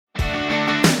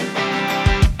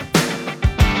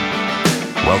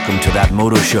Welcome to That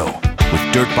Moto Show with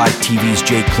DirtBikeTV's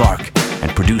Jay Clark and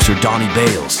producer Donnie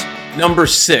Bales. Number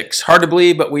 6. Hard to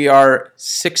believe, but we are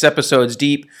 6 episodes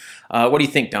deep. What do you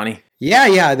think, Donnie?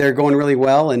 Yeah, they're going really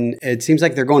well, and it seems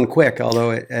like they're going quick.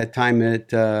 Although at time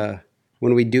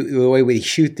when we do the way we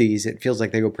shoot these, it feels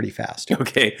like they go pretty fast.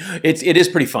 Okay, it is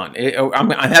pretty fun. I'm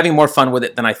having more fun with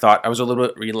it than I thought. I was a little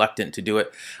bit reluctant to do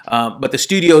it, but the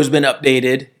studio's been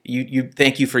updated. You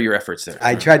thank you for your efforts there.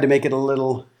 I tried to make it a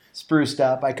little spruced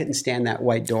up. I couldn't stand that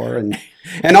white door,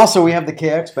 and also we have the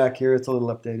KX back here. It's a little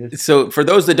updated. So for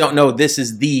those that don't know, this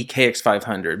is the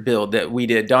KX500 build that we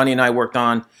did. Donnie and I worked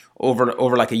on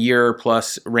over like a year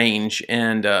plus range,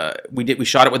 and we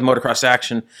shot it with Motocross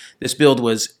Action. This build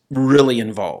was really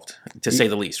involved, to say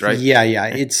the least, right? Yeah.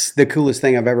 It's the coolest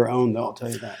thing I've ever owned, though, I'll tell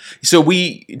you that. So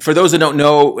for those that don't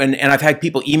know, and I've had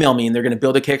people email me, and they're going to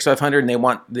build a KX500, and they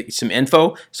want some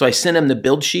info. So I send them the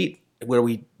build sheet where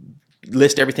we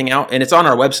list everything out, and it's on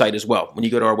our website as well when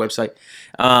you go to our website.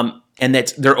 And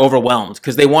they're overwhelmed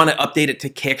because they want to update it to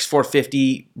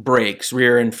KX450 brakes,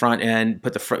 rear and front end,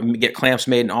 get clamps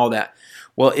made and all that.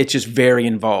 Well, it's just very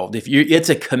involved. It's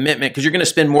a commitment because you're going to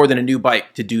spend more than a new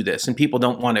bike to do this, and people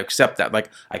don't want to accept that. Like,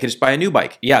 I could just buy a new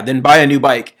bike. Yeah, then buy a new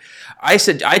bike. I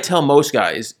tell most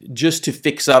guys just to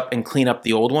fix up and clean up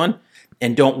the old one,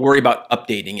 and don't worry about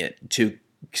updating it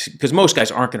because most guys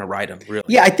aren't going to ride them really.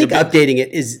 Yeah, I think updating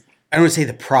it is. I don't want to say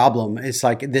the problem. It's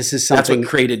like this is something. That's what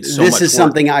created so much This is work.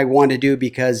 something I want to do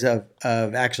because of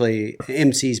actually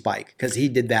MC's bike, because he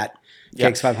did that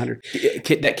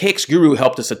KX500. That KX Guru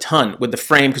helped us a ton with the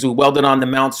frame because we welded on the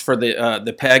mounts for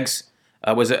the pegs.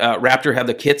 Raptor had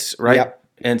the kits, right? Yep.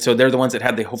 And so they're the ones that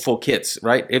had the full kits,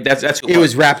 right? It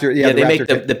was Raptor. Yeah, they Raptor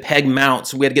make the peg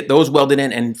mounts. We had to get those welded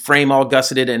in and frame all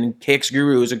gusseted. And KX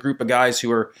Guru is a group of guys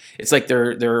who are. It's like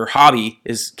their hobby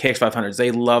is KX500s.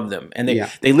 They love them, and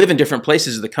they live in different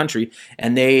places of the country,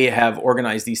 and they have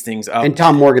organized these things up. And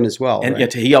Tom Morgan as well, and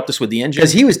right? he helped us with the engine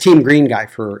because he was Team Green guy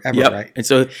forever, yep. Right? And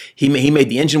so he made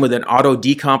the engine with an auto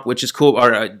decomp, which is cool.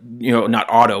 Or not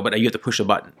auto, but you have to push a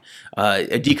button.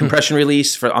 A decompression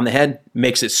release on the head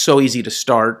makes it so easy to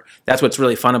start. That's what's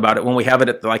really fun about it. When we have it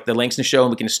at the Langston show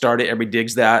and we can start it, everybody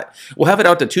digs that. We'll have it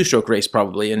out at the two-stroke race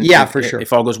probably. And for sure.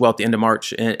 If all goes well at the end of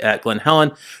March at Glen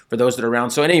Helen for those that are around.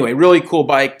 So anyway, really cool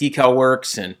bike, Decal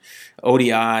Works and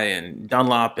ODI and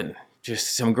Dunlop and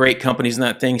just some great companies in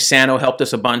that thing. Sano helped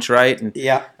us a bunch, right? And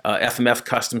FMF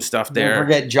custom stuff there. Don't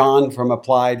forget John from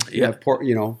Applied.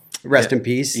 Rest in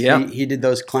peace. Yeah. He did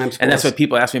those clamps for and that's us. what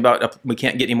people ask me about. We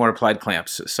can't get any more applied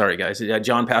clamps. Sorry, guys.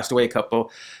 John passed away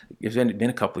it's been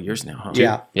a couple years now,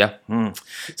 huh? Yeah.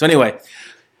 So anyway,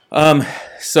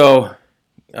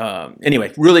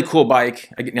 anyway, really cool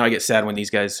bike. Now I get sad when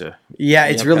these guys.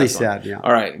 It's really sad. Yeah.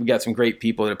 All right, we got some great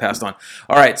people that have passed on.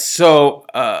 All right, so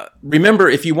remember,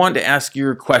 if you want to ask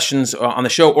your questions on the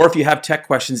show, or if you have tech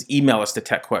questions, email us the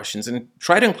tech questions, and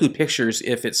try to include pictures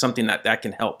if it's something that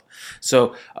can help.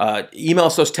 So email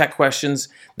us those tech questions.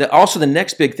 Also, the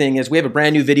next big thing is we have a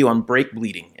brand new video on brake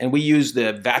bleeding, and we use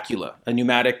the Vacula, a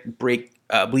pneumatic brake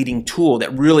bleeding tool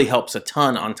that really helps a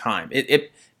ton on time.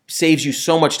 It saves you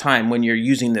so much time when you're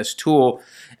using this tool.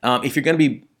 If you're going to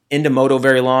be into moto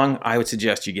very long, I would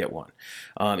suggest you get one.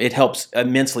 It helps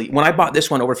immensely. When I bought this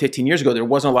one over 15 years ago, there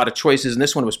wasn't a lot of choices, and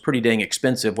this one was pretty dang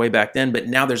expensive way back then, but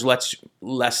now there's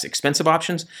less expensive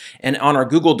options. And on our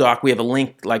Google Doc, we have a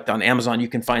link, like on Amazon, you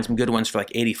can find some good ones for like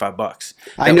 $85.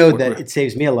 I know that it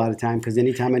saves me a lot of time, because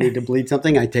anytime I need to bleed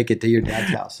something, I take it to your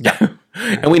dad's house. Yeah.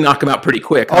 And we knock them out pretty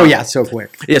quick. Oh, yeah, so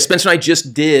quick. Yeah, Spencer and I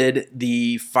just did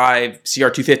the 5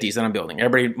 CR250s that I'm building.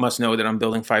 Everybody must know that I'm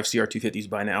building 5 CR250s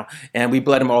by now. And we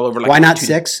bled them all over. Why not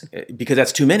 6? Because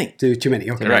that's too many. Too many,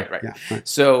 okay. Right. Yeah, right.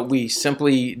 So we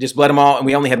simply just bled them all, and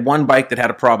we only had one bike that had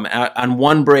a problem. On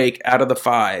one brake out of the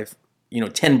 5,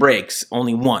 10 brakes,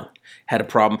 only one had a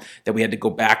problem that we had to go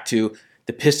back to.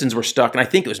 The pistons were stuck, and I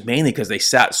think it was mainly because they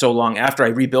sat so long. After I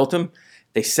rebuilt them,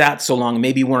 they sat so long,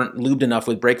 maybe weren't lubed enough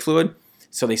with brake fluid.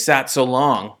 So they sat so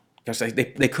long. Gosh, they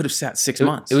could have sat 6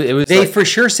 months. They for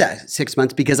sure sat 6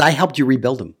 months because I helped you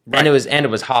rebuild them. Right. And it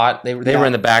was hot. They were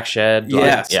in the back shed.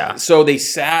 Yeah. So they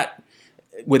sat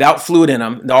without fluid in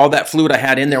them. All that fluid I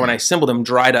had in there when I assembled them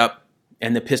dried up,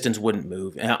 and the pistons wouldn't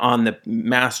move on the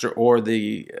master or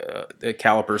the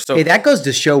calipers. So that goes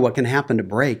to show what can happen to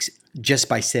brakes just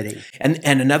by sitting. And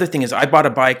another thing is, I bought a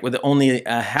bike with only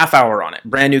a half hour on it,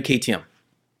 brand new KTM.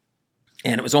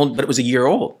 And it was over a year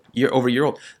old.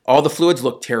 All the fluids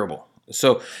looked terrible.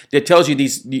 So it tells you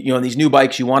these new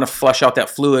bikes, you want to flush out that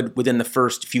fluid within the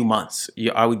first few months.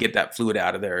 I would get that fluid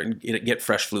out of there and get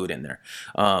fresh fluid in there.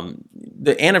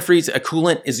 The antifreeze, a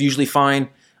coolant is usually fine.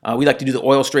 We like to do the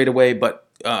oil straight away, but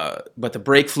but the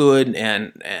brake fluid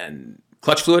and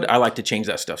clutch fluid, I like to change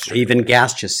that stuff straight. Even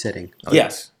gas just sitting.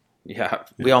 Yes. Yeah.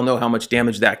 We all know how much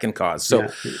damage that can cause. So,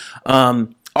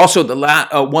 also,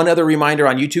 one other reminder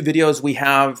on YouTube videos, we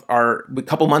have a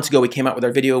couple months ago, we came out with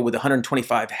our video with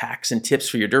 125 hacks and tips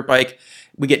for your dirt bike.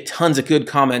 We get tons of good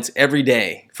comments every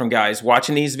day from guys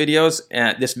watching these videos,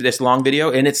 this long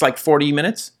video, and it's like 40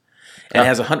 minutes. And it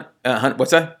has 100,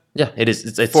 what's that? Yeah, it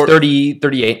is. It's 30,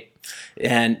 38.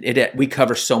 And we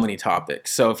cover so many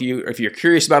topics. So if you're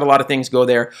curious about a lot of things, go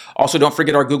there. Also, don't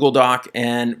forget our Google Doc,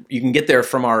 and you can get there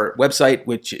from our website,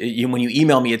 which when you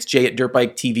email me, it's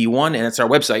j@DirtBikeTV1, and it's our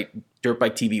website,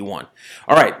 DirtBikeTV1.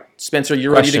 All right, Spencer,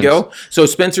 you're ready to go? So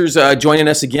Spencer's joining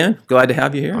us again. Glad to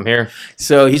have you here. I'm here.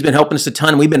 So he's been helping us a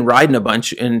ton. We've been riding a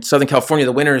bunch in Southern California.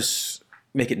 The winters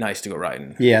make it nice to go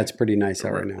riding. Yeah, it's pretty nice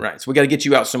out right now. Right, so we got to get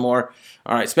you out some more.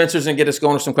 All right, Spencer's going to get us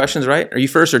going with some questions, right? Are you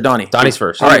first or Donnie? Donnie's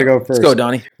first. All right, go first. Let's go,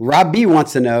 Donnie. Rob B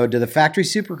wants to know, do the factory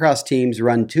Supercross teams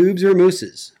run tubes or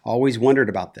mooses? Always wondered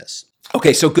about this.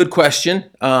 Okay, so good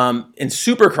question. In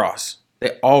Supercross,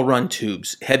 they all run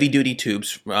tubes, heavy-duty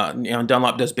tubes.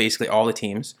 Dunlop does basically all the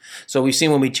teams. So we've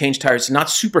seen when we change tires, not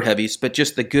super heavies, but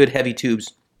just the good heavy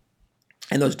tubes.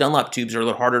 And those Dunlop tubes are a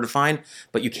little harder to find,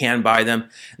 but you can buy them.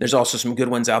 There's also some good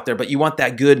ones out there, but you want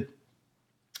that good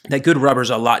rubber is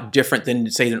a lot different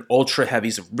than, say, an ultra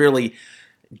heavies, really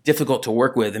difficult to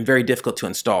work with and very difficult to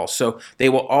install. So they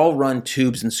will all run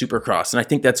tubes in Supercross, and I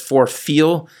think that's for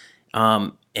feel.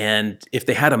 And if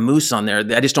they had a moose on there,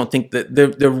 I just don't think that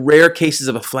the rare cases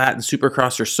of a flat in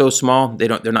Supercross are so small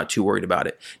they're not too worried about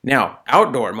it. Now,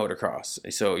 outdoor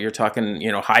motocross, so you're talking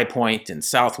High Point and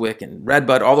Southwick and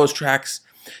Redbud, all those tracks.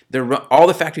 All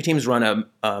the factory teams run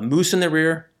a moose in the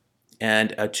rear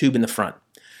and a tube in the front.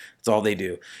 That's all they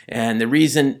do. And the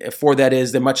reason for that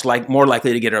is they're more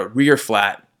likely to get a rear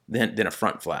flat than a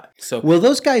front flat. So will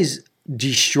those guys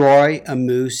destroy a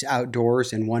moose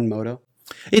outdoors in one moto?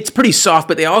 It's pretty soft,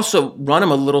 but they also run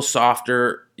them a little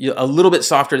bit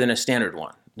softer than a standard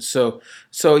one. So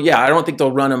yeah, I don't think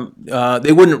they'll run them.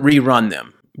 They wouldn't rerun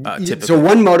them typically. So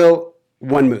one moto,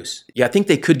 one moose. Yeah, I think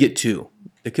they could get two.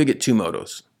 They could get two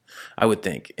motos, I would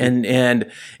think. And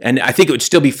I think it would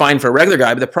still be fine for a regular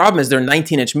guy. But the problem is they're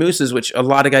 19-inch mooses, which a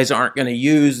lot of guys aren't going to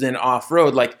use in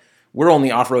off-road. Like, we're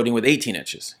only off-roading with 18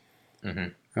 inches.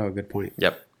 Mm-hmm. Oh, good point.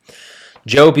 Yep.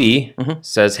 Joe B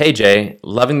says, "Hey Jay,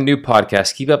 loving the new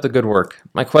podcast. Keep up the good work.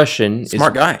 My question is..."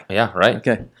 Smart guy. Yeah, right.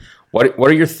 Okay. What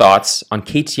are your thoughts on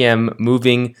KTM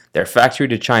moving their factory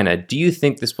to China? Do you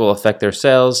think this will affect their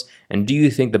sales? And do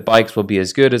you think the bikes will be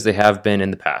as good as they have been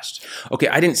in the past? Okay,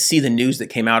 I didn't see the news that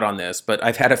came out on this, but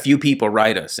I've had a few people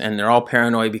write us, and they're all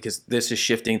paranoid because this is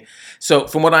shifting. So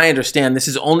from what I understand, this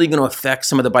is only going to affect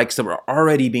some of the bikes that were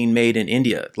already being made in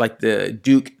India, like the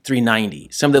Duke 390,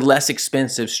 some of the less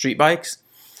expensive street bikes.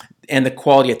 And the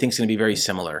quality, I think, is going to be very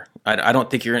similar. I don't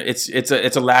think it's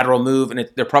a lateral move, and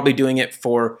they're probably doing it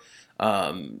for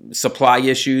supply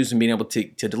issues and being able to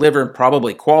deliver, and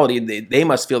probably quality. They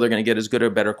must feel they're going to get as good or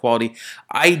better quality.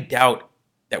 I doubt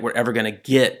that we're ever going to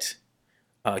get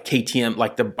KTM,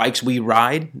 like the bikes we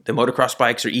ride, the motocross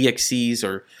bikes or EXCs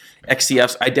or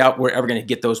XCFs. I doubt we're ever going to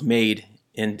get those made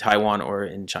in Taiwan or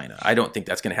in China. I don't think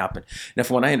that's going to happen. Now,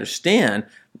 from what I understand,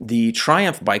 the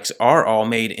Triumph bikes are all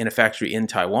made in a factory in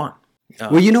Taiwan.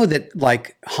 Well, you know that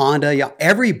like Honda,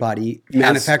 everybody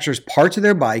manufactures parts of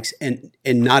their bikes and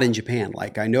not in Japan.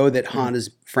 Like I know that Honda's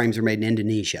frames are made in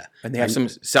Indonesia. And they have some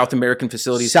South American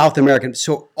facilities. South American.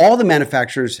 So all the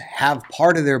manufacturers have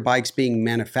part of their bikes being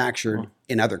manufactured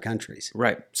in other countries.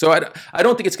 Right. So I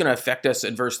don't think it's going to affect us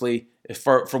adversely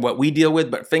for what we deal with,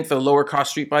 but think for the lower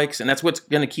cost street bikes. And that's what's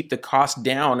going to keep the cost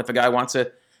down. If a guy wants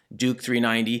a Duke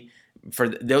 390,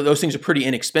 those things are pretty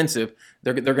inexpensive.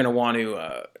 They're going to want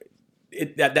to...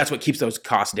 that's what keeps those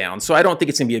costs down. So I don't think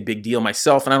it's going to be a big deal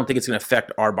myself, and I don't think it's going to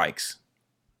affect our bikes.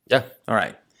 Yeah. All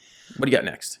right. What do you got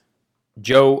next?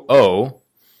 Joe O.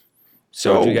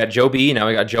 So we got Joe B. Now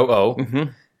we got Joe O.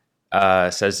 Mm-hmm.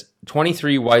 Says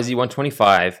 23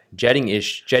 YZ125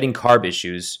 jetting carb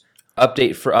issues.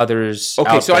 Update for others.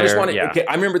 Okay, out so there. I just want to. Okay,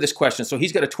 I remember this question. So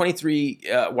he's got a 23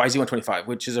 YZ125,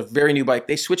 which is a very new bike.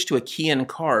 They switched to a Kian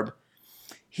carb.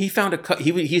 He found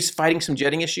he's fighting some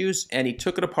jetting issues, and he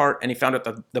took it apart, and he found out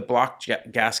the block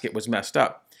gasket was messed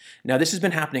up. Now, this has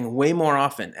been happening way more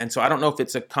often, and so I don't know if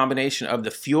it's a combination of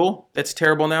the fuel that's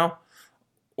terrible now,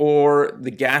 or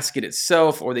the gasket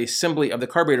itself, or the assembly of the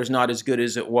carburetor is not as good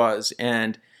as it was,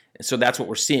 and so that's what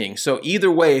we're seeing. So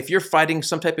either way, if you're fighting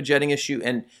some type of jetting issue,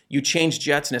 and you change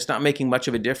jets, and it's not making much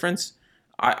of a difference,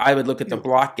 I would look at the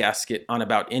block gasket on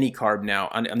about any carb now,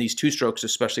 on these two strokes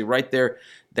especially, right there.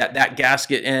 That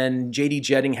gasket, and JD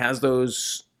Jetting has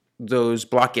those those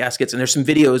block gaskets. And there's some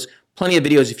videos, plenty of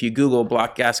videos. If you Google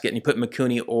block gasket and you put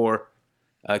Mikuni or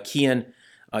Kian,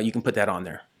 you can put that on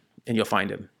there and you'll find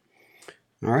him.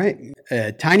 All right.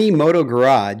 Tiny Moto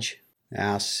Garage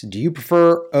asks, do you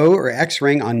prefer O or X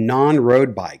ring on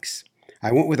non-road bikes?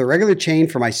 I went with a regular chain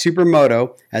for my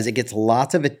Supermoto as it gets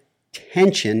lots of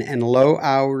attention and low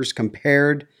hours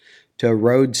compared to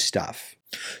road stuff.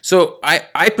 So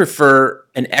I prefer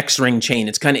an X-ring chain.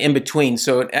 It's kind of in between.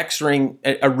 So an X-ring,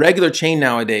 a regular chain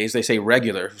nowadays, they say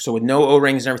regular, so with no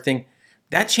O-rings and everything,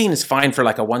 that chain is fine for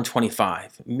like a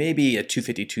 125, maybe a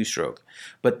 252 stroke,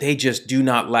 but they just do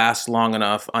not last long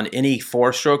enough on any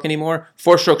 4-stroke anymore.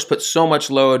 4-strokes put so much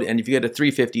load, and if you get a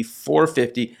 350,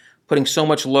 450, putting so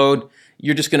much load,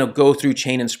 you're just going to go through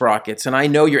chain and sprockets. And I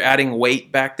know you're adding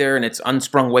weight back there, and it's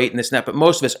unsprung weight and this and that, but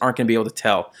most of us aren't going to be able to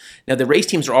tell. Now, the race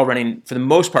teams are all running, for the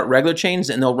most part, regular chains,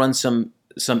 and they'll run some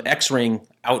X-ring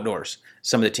outdoors,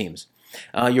 some of the teams.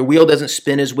 Your wheel doesn't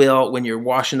spin as well when you're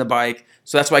washing the bike,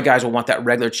 so that's why guys will want that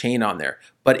regular chain on there.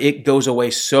 But it goes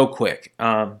away so quick.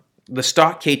 The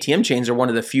stock KTM chains are one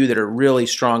of the few that are really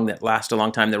strong that last a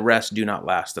long time. The rest do not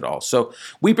last at all. So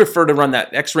we prefer to run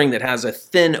that X-ring that has a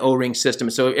thin O-ring system.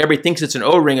 So everybody thinks it's an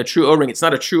O-ring, a true O-ring. It's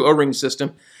not a true O-ring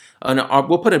system.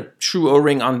 We'll put a true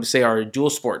O-ring on, say, our Dual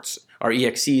Sports, our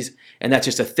EXCs, and that's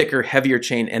just a thicker, heavier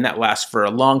chain, and that lasts for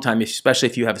a long time, especially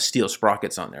if you have steel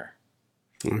sprockets on there.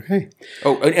 Okay.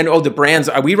 The brands,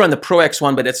 we run the Pro X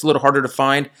one, but it's a little harder to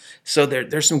find. So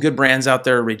there's some good brands out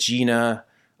there, Regina,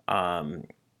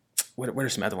 what are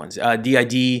some other ones?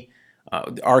 DID,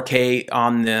 RK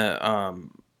on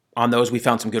those. We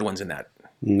found some good ones in that.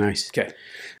 Nice. Okay.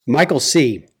 Michael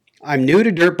C. I'm new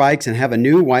to dirt bikes and have a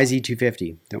new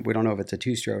YZ250. We don't know if it's a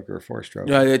 2-stroke or a 4-stroke.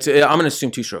 I'm going to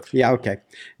assume 2-stroke. Yeah, okay.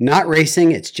 Not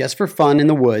racing. It's just for fun in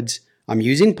the woods. I'm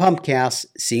using pump gas.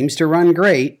 Seems to run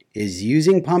great. Is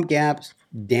using pump gas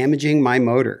damaging my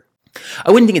motor?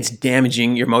 I wouldn't think it's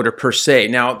damaging your motor per se.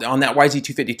 Now, on that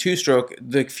YZ250 2-stroke,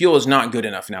 the fuel is not good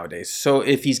enough nowadays. So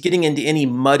if he's getting into any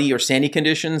muddy or sandy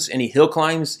conditions, any hill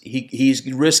climbs, he's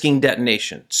risking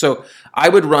detonation. So I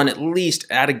would run at least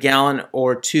add a gallon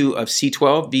or two of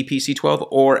C12, VP C12,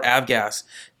 or avgas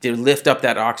to lift up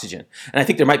that oxygen. And I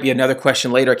think there might be another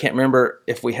question later. I can't remember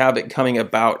if we have it coming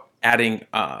about adding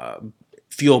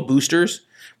fuel boosters.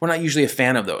 We're not usually a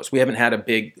fan of those. We haven't had a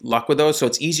big luck with those. So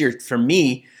it's easier for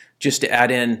me just to add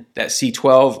in that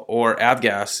C12 or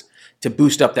avgas to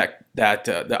boost up the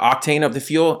octane of the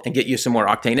fuel and get you some more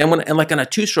octane. And like on a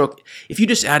 2-stroke, if you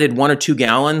just added 1 or 2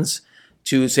 gallons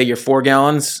to say your 4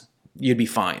 gallons, you'd be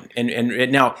fine.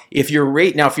 And now if you're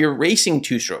racing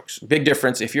 2-strokes, big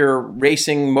difference. If you're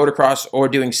racing motocross or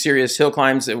doing serious hill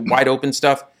climbs, wide open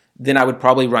stuff, then I would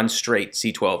probably run straight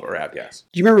C12 or avgas.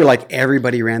 Do you remember like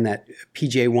everybody ran that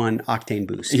PJ1 octane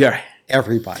boost? Yeah.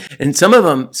 Everybody. And some of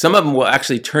them will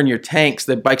actually turn your tanks,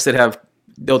 the bikes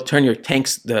they'll turn your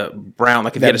tanks the brown.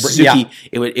 Like if you had a Suzuki,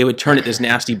 it would turn it this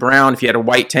nasty brown. If you had a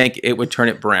white tank, it would turn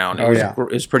it brown. It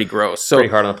was pretty gross. So pretty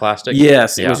hard on the plastic.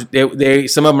 Yes. Yeah.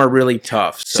 Some of them are really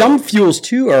tough. So. Some fuels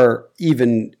too are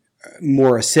even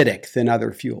more acidic than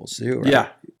other fuels too, right? Yeah.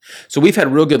 So we've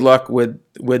had real good luck with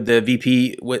the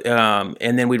VP,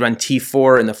 and then we run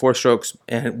T4 in the 4-strokes,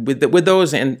 and with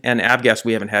those and avgas,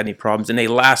 we haven't had any problems, and they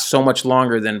last so much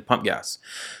longer than pump gas.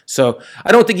 So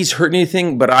I don't think he's hurt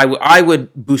anything, but I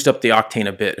would boost up the octane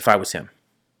a bit if I was him.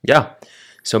 Yeah.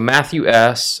 So Matthew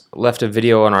S. left a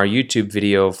video on our YouTube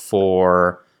video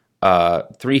for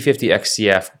 350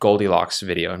 XCF Goldilocks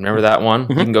video. Remember that one?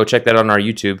 Mm-hmm. You can go check that out on our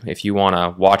YouTube if you want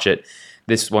to watch it.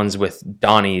 This one's with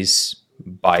Donnie's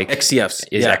bike. XCFs.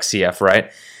 Is XCF,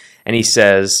 right? And he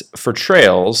says, for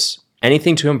trails,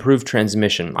 anything to improve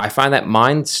transmission. I find that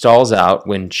mine stalls out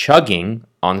when chugging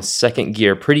on second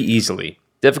gear pretty easily.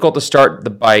 Difficult to start the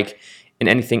bike in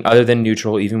anything other than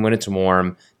neutral, even when it's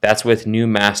warm. That's with new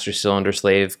master cylinder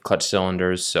slave clutch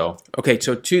cylinders. So okay,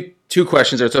 so two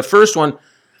questions there. So the first one,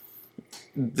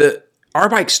 our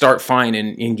bikes start fine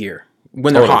in gear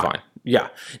when they're hot. Fine. Yeah.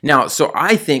 Now, so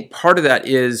I think part of that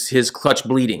is his clutch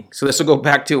bleeding. So this will go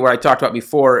back to what I talked about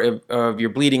before of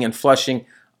your bleeding and flushing.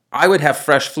 I would have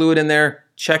fresh fluid in there.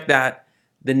 Check that.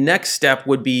 The next step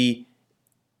would be,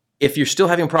 if you're still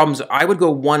having problems, I would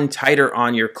go 1 tighter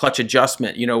on your clutch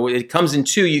adjustment. You know, it comes in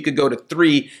 2. You could go to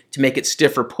 3 to make it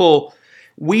stiffer pull.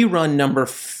 We run a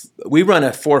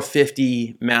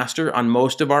 450 Master on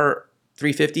most of our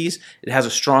 350s. It has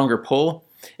a stronger pull,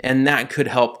 and that could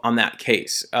help on that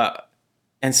case.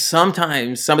 And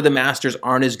sometimes some of the Masters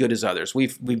aren't as good as others.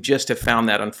 We've just have found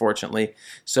that, unfortunately.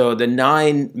 So the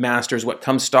 9 Masters, what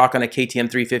comes stock on a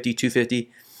KTM 350,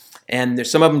 250, and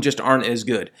there's some of them just aren't as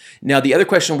good. Now, the other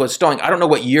question was stalling. I don't know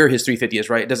what year his 350 is,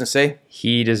 right? It doesn't say?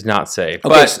 He does not say. Okay.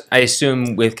 But I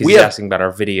assume because he's asking about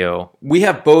our video. We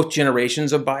have both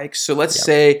generations of bikes. So let's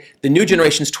say the new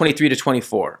generation is 23 to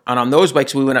 24. And on those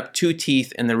bikes, we went up 2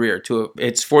 teeth in the rear.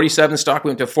 It's 47 stock. We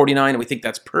went to 49, and we think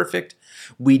that's perfect.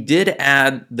 We did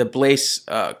add the Blaze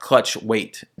clutch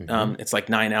weight. It's like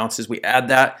 9 ounces. We add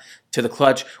that to the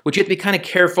clutch, which you have to be kind of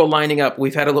careful lining up.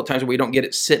 We've had a little times where we don't get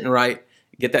it sitting right.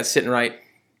 Get that sitting right,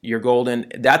 you're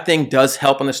golden. That thing does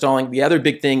help on the stalling. The other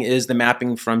big thing is the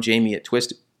mapping from Jamie at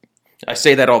Twisted. I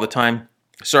say that all the time.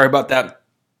 Sorry about that.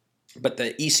 But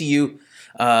the ECU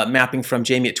mapping from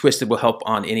Jamie at Twisted will help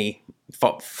on any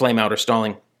flame out or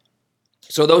stalling.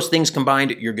 So those things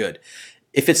combined, you're good.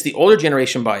 If it's the older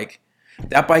generation bike,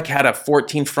 that bike had a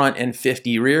 14 front and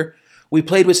 50 rear. We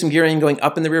played with some gearing going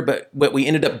up in the rear, but what we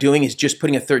ended up doing is just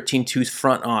putting a 13 tooth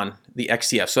front on the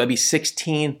XCF. So that'd be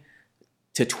 16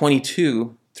 to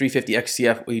 22 350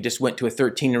 XCF. We just went to a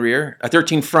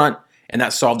 13 front, and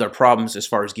that solved our problems as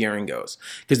far as gearing goes.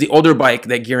 Because the older bike,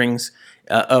 that gearing's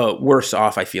worse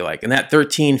off, I feel like. And that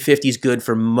 1350 is good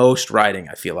for most riding,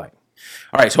 I feel like.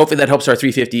 All right, so hopefully that helps our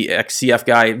 350 XCF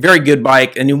guy. Very good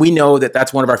bike, and we know that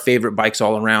that's one of our favorite bikes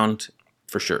all around,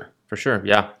 for sure. For sure,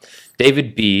 yeah.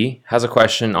 David B. has a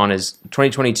question on his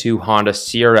 2022 Honda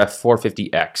CRF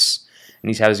 450X. And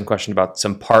he's having a question about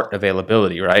some part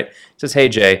availability, right? He says, hey,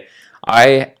 Jay,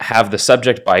 I have the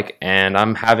subject bike, and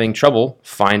I'm having trouble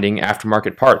finding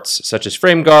aftermarket parts, such as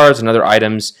frame guards and other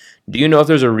items. Do you know if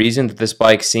there's a reason that this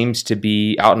bike seems to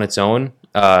be out on its own?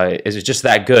 Is it just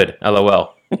that good?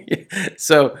 LOL.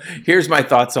 So here's my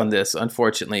thoughts on this,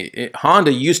 unfortunately.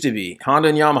 Honda and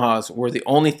Yamahas were the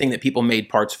only thing that people made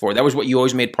parts for. That was what you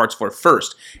always made parts for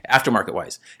first,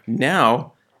 aftermarket-wise.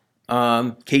 Now,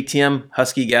 KTM,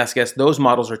 Husky, Gas, those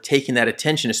models are taking that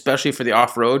attention, especially for the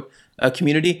off-road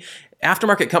community.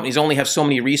 Aftermarket companies only have so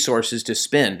many resources to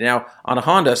spend. Now, on a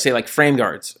Honda, say like frame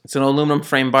guards, it's an aluminum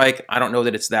frame bike. I don't know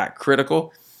that it's that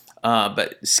critical,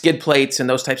 but skid plates and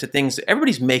those types of things,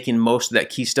 everybody's making most of that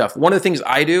key stuff. One of the things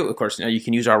I do, of course, you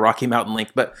can use our Rocky Mountain link,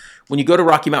 but when you go to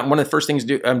Rocky Mountain, one of the first things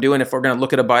I'm doing if we're going to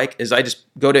look at a bike is I just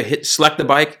go to select the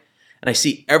bike, and I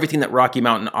see everything that Rocky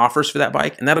Mountain offers for that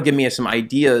bike, and that'll give me some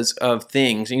ideas of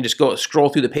things. And you just go scroll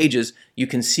through the pages, you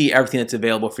can see everything that's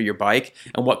available for your bike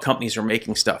and what companies are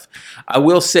making stuff. I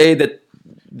will say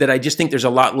that I just think there's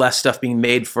a lot less stuff being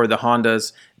made for the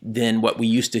Hondas than what we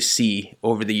used to see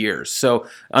over the years. So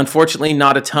unfortunately,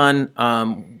 not a ton.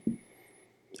 I'm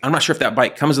not sure if that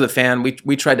bike comes with a fan.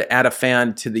 We tried to add a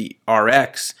fan to the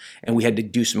RX, and we had to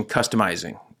do some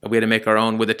customizing. We had to make our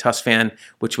own with a TUS fan,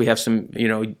 which we have some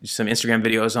Instagram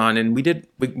videos on, and we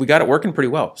got it working pretty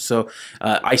well. So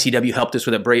ICW helped us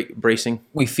with that bracing.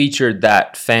 We featured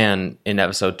that fan in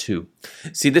episode 2.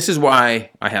 See, this is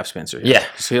why I have Spencer here. Yeah.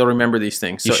 So he'll remember these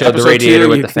things. You showed the radiator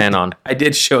with the fan on. I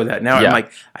did show that. Now I'm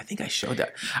like, I think I showed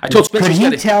that. I told Spencer.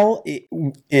 Could he tell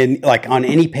on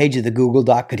any page of the Google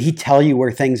Doc? Could he tell you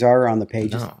where things are on the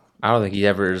pages? No. I don't think he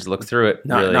ever just looked through it.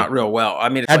 Not real well. I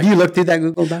mean, have you looked through that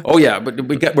Google Doc? Oh yeah, but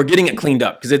we're getting it cleaned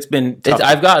up because it's been tough.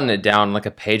 I've gotten it down like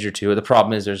a page or two. The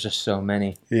problem is there's just so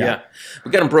many. Yeah. We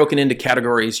got them broken into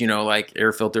categories, like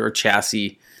air filter,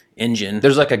 chassis, engine.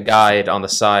 There's like a guide on the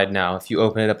side now. If you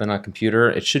open it up on a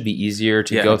computer, it should be easier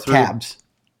to go through. Tabs.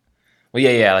 Well,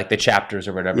 yeah, like the chapters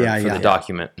or whatever for the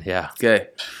document. Yeah. Okay.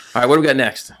 All right, what do we got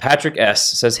next? Patrick S.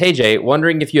 says, hey, Jay,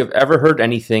 wondering if you have ever heard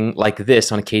anything like this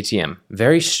on a KTM.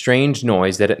 Very strange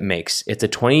noise that it makes. It's a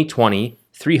 2020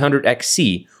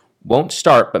 300XC. Won't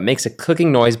start, but makes a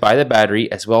clicking noise by the battery,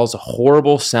 as well as a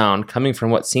horrible sound coming from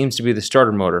what seems to be the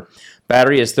starter motor.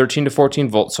 Battery is 13 to 14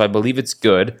 volts, so I believe it's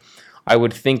good. I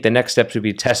would think the next step would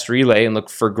be test relay and look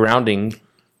for grounding.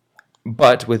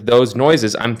 But with those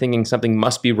noises, I'm thinking something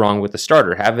must be wrong with the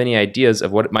starter. Have any ideas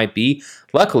of what it might be?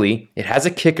 Luckily, it has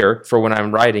a kicker for when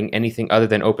I'm riding anything other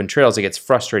than open trails. It gets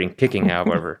frustrating kicking,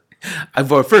 however.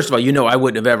 Well, first of all, I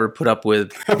wouldn't have ever put up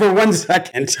with for 1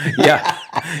 second. Yeah,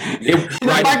 the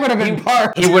bike would have been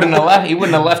parked. He wouldn't have left. He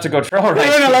wouldn't have left to go trail ride. He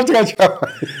wouldn't have left to go trail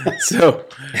ride. So,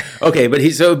 okay, but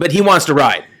he wants to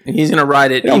ride. He's going to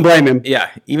ride it. Don't blame him. Yeah,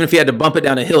 even if he had to bump it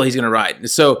down a hill, he's going to ride.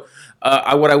 So.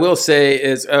 What I will say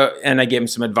is, and I gave him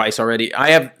some advice already.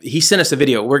 He sent us a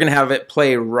video. We're gonna have it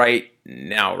play right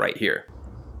now, right here.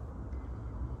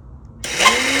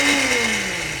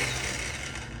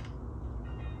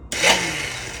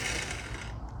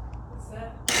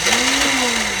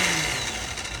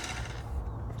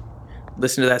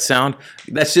 Listen to that sound.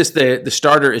 That's just the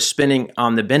starter is spinning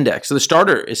on the Bendex. So the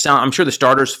starter is sound. I'm sure the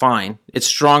starter's fine. It's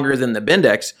stronger than the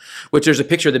Bendex, which there's a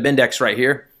picture of the Bendex right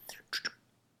here.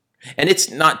 And it's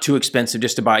not too expensive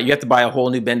just to buy. You have to buy a whole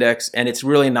new Bendex, and it's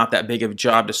really not that big of a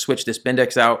job to switch this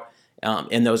Bendex out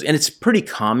in those. And it's pretty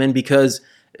common because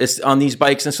it's on these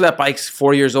bikes. And so that bike's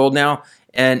 4 years old now.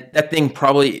 And that thing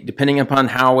probably, depending upon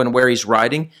how and where he's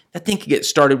riding, that thing could get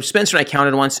started. Spencer and I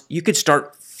counted once, you could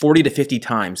start 40 to 50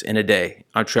 times in a day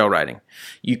on trail riding.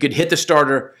 You could hit the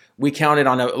starter. We counted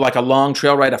on a long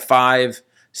trail ride, a 5-7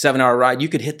 hour ride. You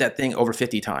could hit that thing over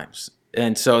 50 times.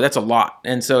 And so that's a lot.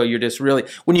 And so you're just really,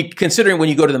 considering when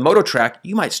you go to the moto track,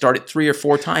 you might start it 3 or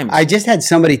 4 times. I just had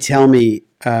somebody tell me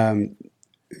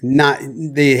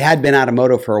they had been out of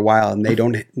moto for a while and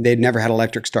they'd never had an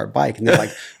electric start bike. And they're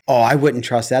like, oh, I wouldn't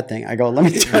trust that thing. I go, let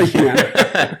me tell you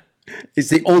now. It's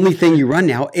the only thing you run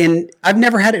now. And I've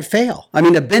never had it fail. I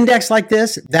mean, a Bendex like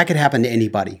this, that could happen to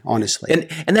anybody, honestly.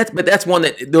 And that's one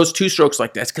that those 2-strokes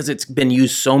like that's because it's been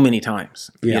used so many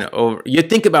times. Yeah. You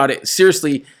think about it,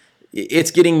 seriously,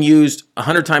 it's getting used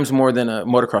 100 times more than a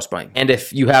motocross bike. And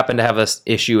if you happen to have an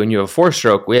issue and you have a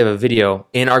 4-stroke, we have a video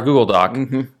in our Google Doc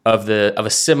of a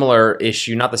similar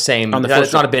issue, not the same.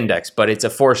 It's not a Bendex, but it's a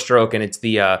 4-stroke, and it's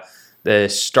the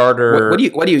starter.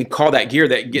 What do you call that gear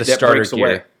that breaks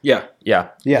away? Yeah.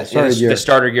 Starter gear. The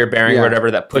starter gear bearing, or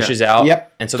whatever, that pushes out.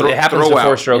 Yep. And so it happens to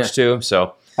 4-strokes too.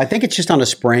 So I think it's just on a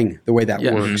spring, the way that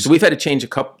works. So we've had to change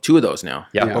 2 of those now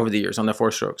Yeah. over the years on the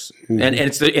 4-strokes. And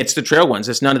it's the trail ones.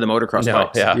 It's none of the motocross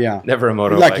bikes. Yeah. Never a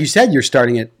moto Like bike. you said, you're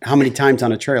starting it how many times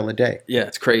on a trail a day? Yeah,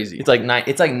 it's crazy. It's like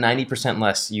 90%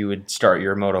 less you would start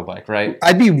your moto bike, right?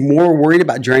 I'd be more worried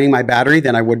about draining my battery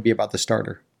than I would be about the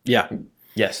starter. Yeah.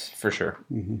 Yes, for sure.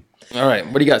 All right.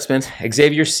 What do you got, Spence?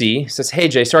 Xavier C says, "Hey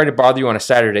Jay, sorry to bother you on a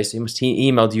Saturday." So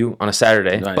he emailed you on a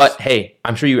Saturday, Nice. but hey,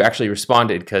 I'm sure you actually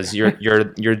responded because you're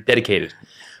dedicated.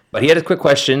 But he had a quick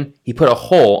question. He put a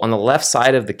hole on the left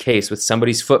side of the case with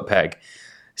somebody's foot peg.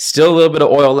 Still a little bit of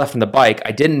oil left in the bike.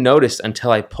 I didn't notice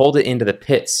until I pulled it into the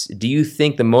pits. Do you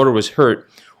think the motor was hurt,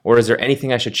 or is there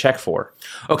anything I should check for?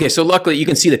 Okay, so luckily you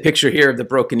can see the picture here of the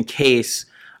broken case.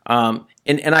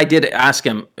 And I did ask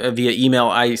him via email.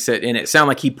 I said, and it sounded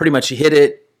like he pretty much hit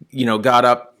it, got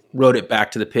up, rode it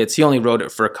back to the pits. He only rode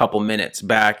it for a couple minutes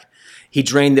back. He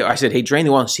drained I said, hey, drain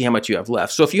the oil and see how much you have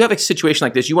left. So if you have a situation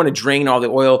like this, you want to drain all the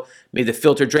oil, maybe the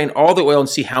filter, drain all the oil and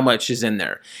see how much is in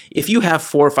there. If you have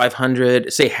 400 or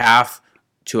 500, say half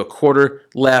to a quarter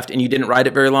left, and you didn't ride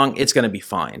it very long, it's going to be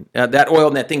fine. That oil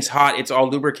and that thing's hot. It's all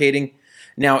lubricating.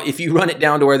 Now, if you run it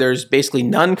down to where there's basically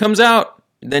none comes out,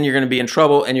 then you're going to be in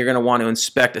trouble, and you're going to want to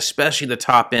inspect, especially the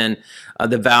top end,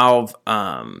 the valve,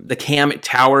 the cam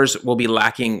towers will be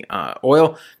lacking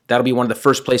oil. That'll be one of the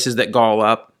first places that gall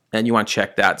up, and you want to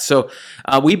check that. So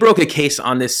we broke a case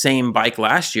on this same bike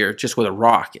last year, just with a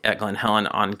rock at Glen Helen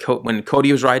when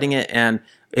Cody was riding it, and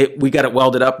we got it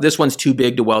welded up. This one's too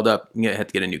big to weld up. You have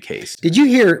to get a new case. Did you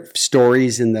hear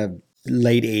stories in the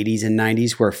late 80s and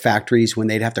 90s where factories, when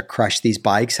they'd have to crush these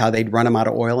bikes, how they'd run them out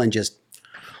of oil and just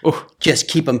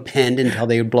keep them pinned until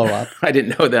they would blow up? I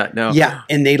didn't know that, no. Yeah,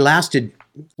 and they lasted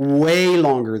way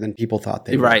longer than people thought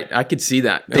they would. Right, I could see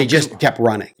that. They just kept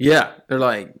running. Yeah, they're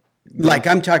like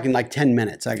I'm talking like 10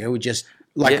 minutes. Like it would just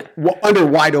under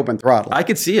wide open throttle. I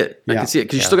could see it. I could see it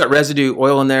because you still got residue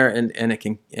oil in there,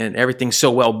 and everything's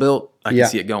so well built. I can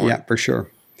see it going. Yeah, for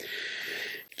sure.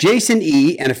 Jason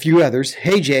E. and a few others.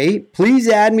 Hey, Jay, please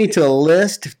add me to the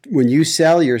list when you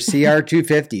sell your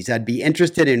CR250s. I'd be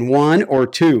interested in 1 or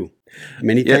 2.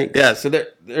 Many thanks. Yeah, so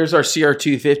there's our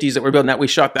CR250s that we're building. We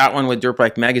shot that one with Dirt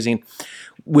Bike Magazine.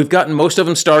 We've gotten most of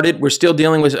them started. We're still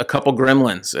dealing with a couple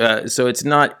gremlins. So it's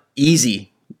not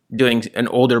easy doing an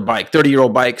older bike,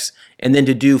 30-year-old bikes, and then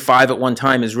to do 5 at one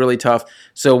time is really tough.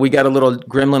 So we got a little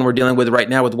gremlin we're dealing with right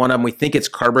now with one of them. We think it's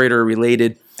carburetor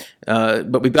related,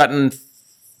 but we've gotten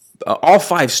all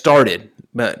 5 started,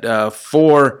 but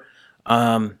 4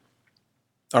 are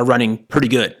running pretty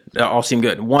good. All seem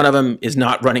good. One of them is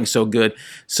not running so good.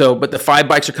 But the 5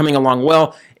 bikes are coming along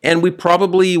well, and we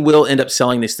probably will end up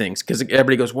selling these things because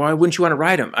everybody goes, why wouldn't you want to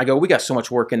ride them? I go, we got so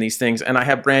much work in these things, and I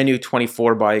have brand new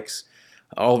 24 bikes,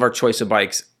 all of our choice of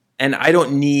bikes, and I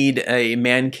don't need a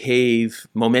man cave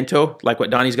Momento like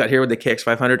what Donnie's got here with the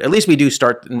KX500. At least we do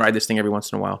start and ride this thing every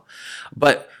once in a while.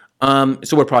 But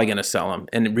so we're probably going to sell them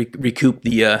and recoup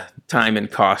the time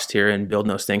and cost here and build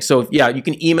those things. So yeah, you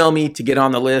can email me to get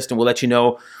on the list, and we'll let you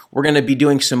know. We're going to be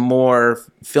doing some more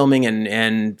filming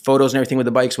and photos and everything with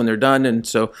the bikes when they're done. And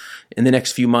so in the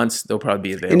next few months, they'll probably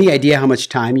be available. Any idea how much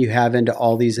time you have into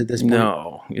all these at this point?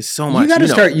 No, it's so much. You got to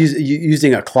start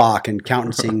using a clock and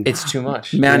counting. It's too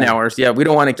much. Man hours. Yeah, we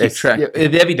don't want to keep track.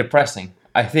 That'd be depressing.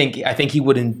 I think he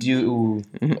wouldn't do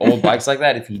old bikes like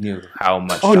that if he knew how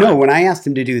much. Oh no! When I asked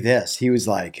him to do this, he was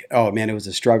like, "Oh man, it was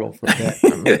a struggle for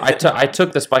a bit." I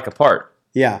took this bike apart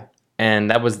Yeah.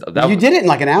 And that You did it in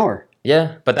like an hour.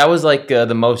 Yeah, but that was like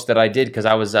the most that I did because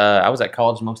I was at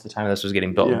college most of the time this was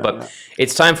getting built. Yeah, but yeah.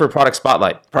 it's time for product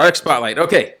spotlight. Product spotlight.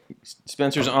 Okay,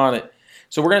 Spencer's on it.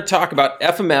 So we're going to talk about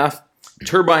FMF,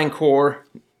 turbine core,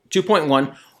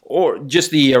 2.1, or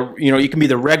just the you can be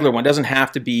the regular one. It doesn't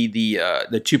have to be the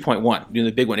 2.1,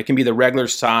 the big one. It can be the regular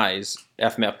size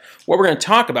FMF. What we're going to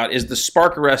talk about is the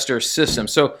spark arrestor system.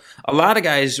 So a lot of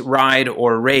guys ride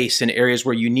or race in areas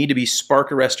where you need to be spark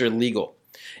arrestor legal.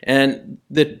 And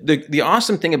the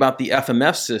awesome thing about the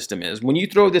FMF system is when you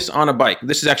throw this on a bike,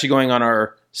 this is actually going on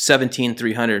our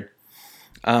 17300.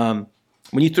 When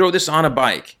you throw this on a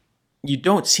bike, you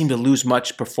don't seem to lose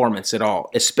much performance at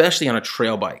all, especially on a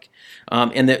trail bike.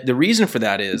 And the reason for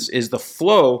that is the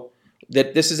flow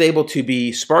that this is able to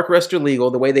be spark arrestor legal,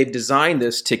 the way they've designed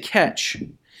this to catch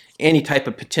any type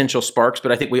of potential sparks.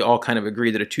 But I think we all kind of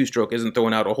agree that a two-stroke isn't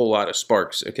throwing out a whole lot of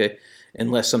sparks, okay,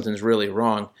 unless something's really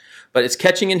wrong. But it's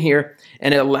catching in here,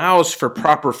 and it allows for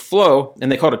proper flow, and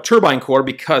they call it a turbine core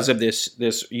because of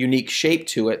this unique shape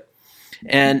to it.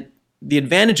 And the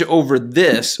advantage over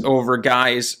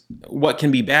guys, what can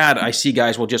be bad, I see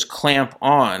guys will just clamp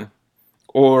on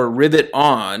or rivet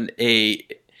on a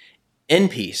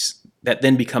end piece that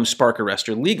then becomes spark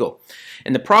arrestor legal.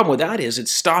 And the problem with that is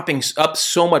it's stopping up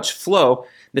so much flow,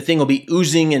 the thing will be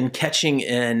oozing and catching,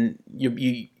 and you'll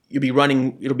be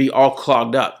running, it'll be all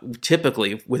clogged up,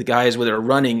 typically with guys where they're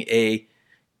running a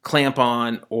clamp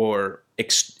on or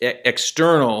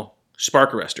external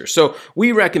spark arrestor. So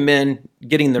we recommend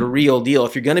getting the real deal.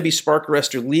 If you're going to be spark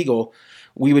arrestor legal,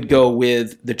 we would go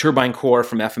with the turbine core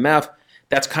from FMF.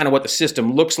 That's kind of what the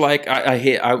system looks like.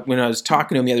 When I was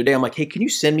talking to him the other day, I'm like, hey, can you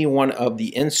send me one of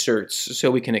the inserts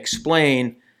so we can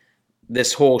explain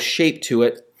this whole shape to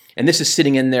it? And this is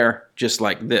sitting in there just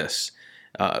like this.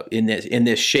 In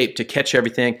this shape to catch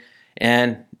everything,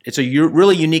 and it's a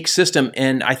really unique system.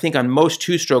 And I think on most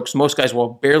two-strokes, most guys will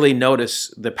barely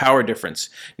notice the power difference.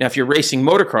 Now, if you're racing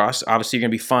motocross, obviously you're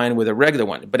going to be fine with a regular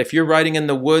one. But if you're riding in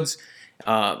the woods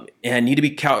and need to be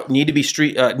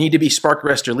spark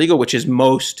arrestor legal, which is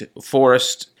most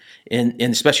forest, and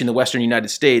especially in the Western United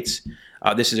States,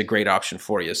 this is a great option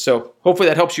for you. So hopefully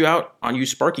that helps you out on you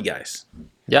Sparky guys.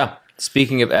 Yeah.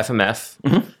 Speaking of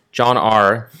FMF, John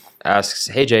R. asks,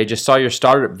 hey Jay, just saw your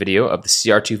startup video of the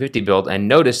CR250 build and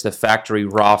noticed the factory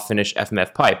raw finish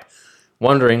FMF pipe.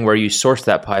 Wondering where you sourced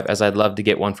that pipe, as I'd love to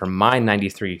get one for my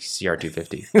 93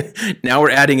 CR250. Now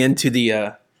we're adding into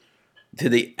the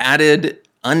added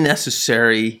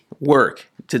unnecessary work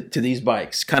to these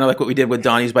bikes, kind of like what we did with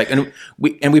Donnie's bike. And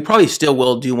we probably still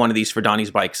will do one of these for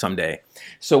Donnie's bike someday.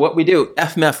 So what we do,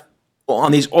 FMF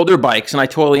on these older bikes, and I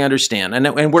totally understand, and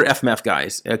we're FMF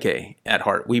guys, okay, at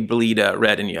heart. We bleed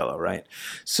red and yellow, right?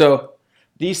 So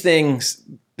these things,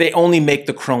 they only make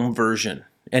the chrome version,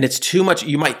 and it's too much.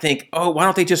 You might think, oh, why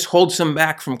don't they just hold some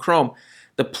back from chrome?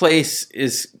 The place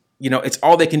is, it's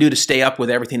all they can do to stay up with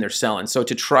everything they're selling. So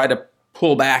to try to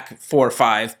pull back 4 or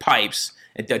 5 pipes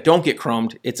that don't get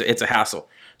chromed, it's a hassle.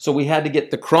 So we had to get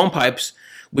the chrome pipes.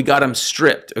 We got them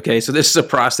stripped, okay? So this is a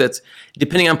process.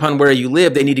 Depending upon where you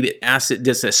live, they need to be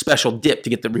just a special dip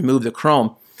to remove the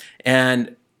chrome.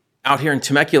 And out here in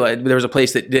Temecula, there was a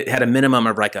place that had a minimum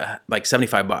of like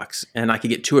 $75, and I could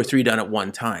get 2 or 3 done at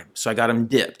one time. So I got them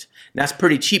dipped. And that's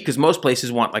pretty cheap because most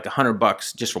places want like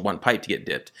 $100 just for one pipe to get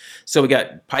dipped. So we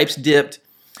got pipes dipped,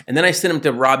 and then I sent them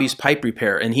to Robbie's Pipe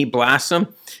Repair, and he blasts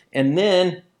them, and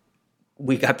then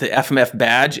we got the FMF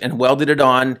badge and welded it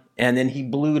on, and then he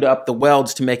blued up the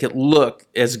welds to make it look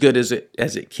as good as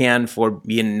it can for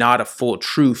being not a full,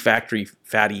 true factory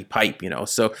fatty pipe,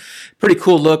 So pretty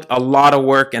cool look, a lot of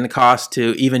work and cost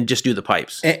to even just do the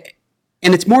pipes. And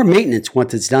it's more maintenance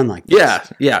once it's done like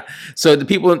this. Yeah. So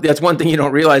that's one thing you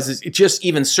don't realize is just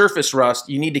even surface rust,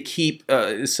 you need to keep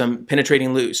some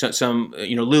penetrating lube, some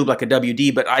lube like a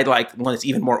WD, but I like one that's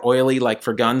even more oily, like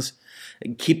for guns.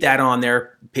 Keep that on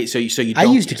there so you don't.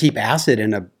 I used to keep acid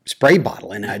in a spray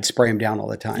bottle, and I'd spray them down all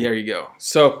the time. There you go.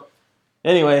 So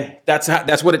anyway, that's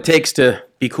what it takes to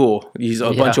be cool. Use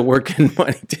a bunch of work and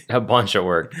money. A bunch of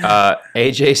work.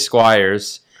 AJ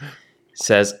Squires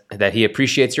says that he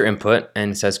appreciates your input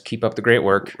and says keep up the great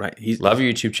work. Right. Love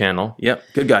your YouTube channel. Yep.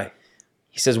 Good guy.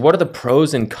 He says, what are the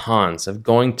pros and cons of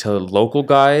going to local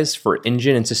guys for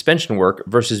engine and suspension work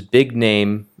versus big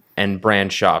name and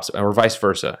brand shops, or vice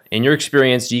versa? In your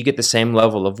experience, do you get the same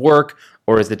level of work,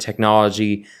 or is the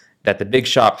technology that the big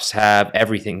shops have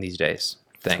everything these days?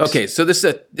 Thanks. Okay, so this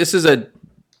is a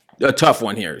tough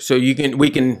one here. So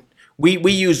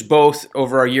we use both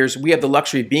over our years. We have the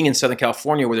luxury of being in Southern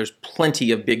California, where there's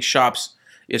plenty of big shops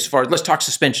As far let's talk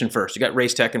suspension first. You got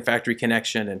Race Tech and Factory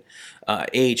Connection and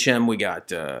AHM. We got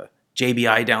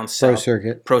JBI down south.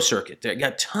 Pro Circuit. They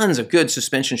got tons of good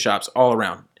suspension shops all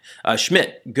around.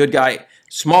 Schmidt, good guy,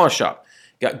 smaller shop.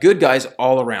 Got good guys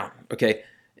all around. Okay,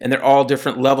 and they're all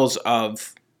different levels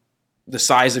of the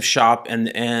size of shop and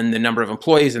the number of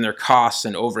employees and their costs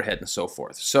and overhead and so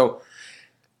forth. So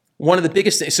one of the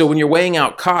biggest things, so when you're weighing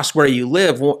out costs where you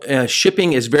live,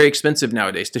 shipping is very expensive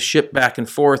nowadays. To ship back and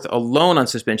forth alone on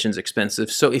suspension is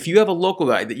expensive. So if you have a local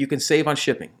guy that you can save on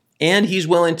shipping and he's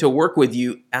willing to work with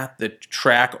you at the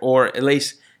track or at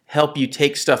least help you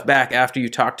take stuff back after you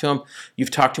talk to him,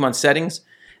 you've talked to him on settings,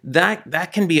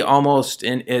 that can be almost,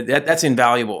 that's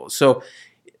invaluable. So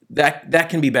that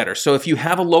can be better. So if you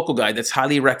have a local guy that's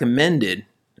highly recommended,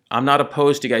 I'm not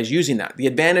opposed to guys using that. The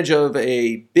advantage of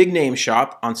a big name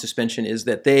shop on suspension is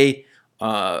that they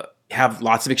have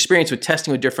lots of experience with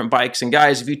testing with different bikes. And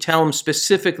guys, if you tell them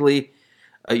specifically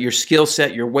your skill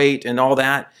set, your weight, and all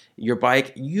that, your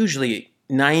bike, usually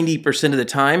 90% of the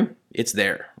time, it's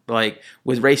there. Like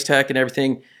with Race Tech and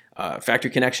everything,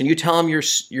 Factory Connection, you tell them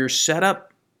your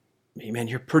setup, man,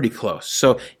 you're pretty close.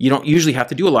 So you don't usually have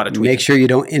to do a lot of tweaking. Make sure you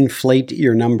don't inflate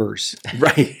your numbers.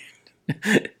 Right.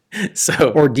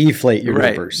 Or deflate your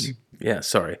numbers. Yeah,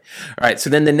 sorry. All right, so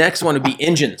then the next one would be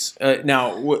engines.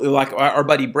 Now, like our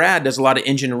buddy Brad does a lot of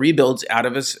engine rebuilds out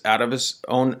of his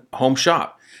own home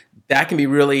shop. That can be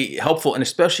really helpful, and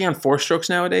especially on 4-strokes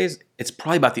nowadays, it's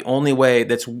probably about the only way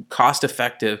that's cost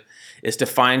effective is to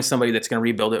find somebody that's going to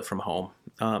rebuild it from home.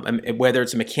 And whether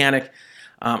it's a mechanic,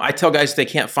 I tell guys if they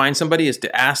can't find somebody is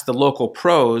to ask the local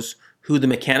pros who the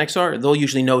mechanics are. They'll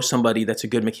usually know somebody that's a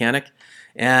good mechanic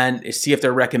and see if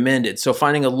they're recommended. So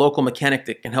finding a local mechanic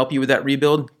that can help you with that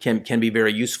rebuild can be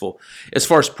very useful. As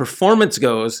far as performance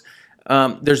goes,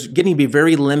 there's getting to be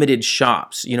very limited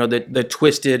shops. You know, the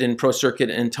Twisted and Pro Circuit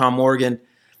and Tom Morgan,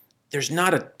 there's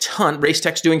not a ton. Race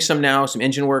Tech's doing some now, some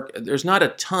engine work. There's not a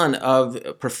ton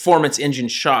of performance engine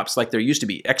shops like there used to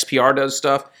be. XPR does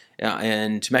stuff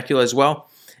and Temecula as well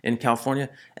in California.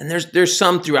 And there's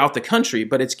some throughout the country,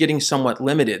 but it's getting somewhat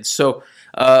limited. So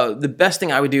the best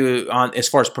thing I would do on as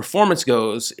far as performance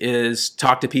goes is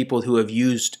talk to people who have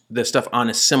used the stuff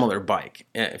on a similar bike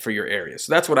for your area.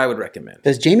 So that's what I would recommend.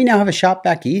 Does Jamie now have a shop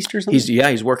back east or something?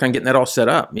 He's working on getting that all set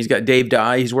up. He's got Dave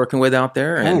Dye he's working with out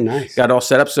there. And nice. Got it all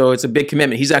set up. So it's a big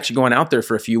commitment. He's actually going out there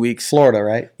for a few weeks. Florida,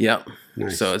 right? Yep.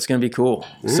 Nice. So it's going to be cool.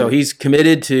 So he's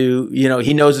committed to,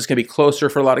 he knows it's going to be closer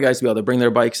for a lot of guys to be able to bring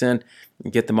their bikes in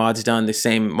and get the mods done, the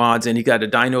same mods. And he got a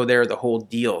dyno there, the whole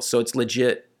deal. So it's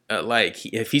legit.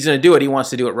 If he's going to do it, he wants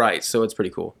to do it right. So it's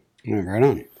pretty cool. Right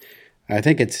on. I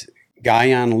think it's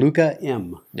Guyon Luca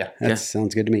M. Yeah. That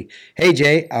sounds good to me. Hey,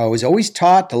 Jay, I was always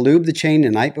taught to lube the chain the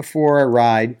night before I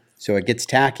ride so it gets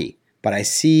tacky. But I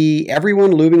see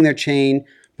everyone lubing their chain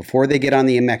before they get on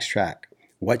the MX track.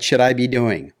 What should I be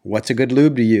doing? What's a good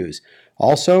lube to use?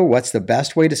 Also, what's the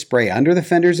best way to spray under the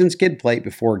fenders and skid plate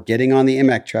before getting on the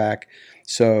MX track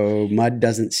so mud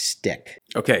doesn't stick?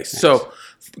 Okay, nice. So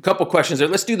a couple questions there.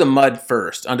 Let's do the mud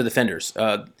first, under the fenders.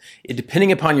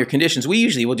 Depending upon your conditions, we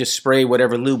usually will just spray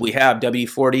whatever lube we have,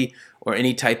 W40 or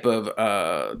any type of,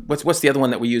 what's the other one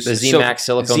that we use? The Z-Max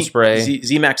silicone spray.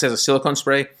 Z-Max has a silicone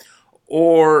spray.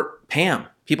 Or PAM.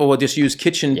 People will just use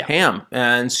kitchen PAM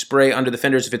and spray under the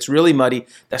fenders. If it's really muddy,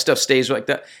 that stuff stays like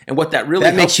that. And what that really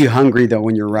makes you hungry, though,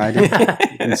 when you're riding. You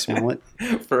can smell it.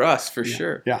 For us, for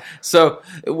sure. Yeah. So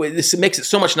this makes it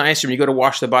so much nicer when you go to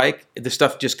wash the bike. The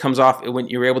stuff just comes off when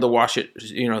you're able to wash it,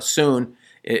 soon.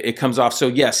 It comes off. So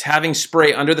yes, having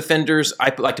spray under the fenders.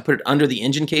 I like to put it under the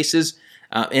engine cases.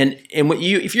 And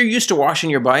if you're used to washing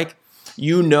your bike,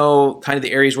 kind of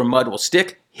the areas where mud will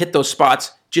stick. Hit those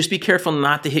spots. Just be careful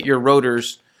not to hit your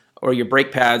rotors or your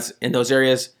brake pads in those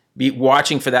areas. Be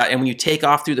watching for that. And when you take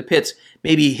off through the pits,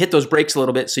 maybe hit those brakes a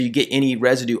little bit so you get any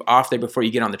residue off there before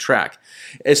you get on the track.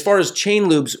 As far as chain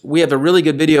lubes, we have a really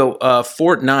good video of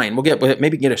Fort 9.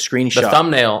 Maybe get a screenshot. The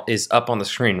thumbnail is up on the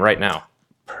screen right now.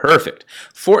 Perfect.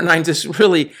 Fort 9's this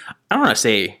really, I don't want to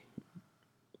say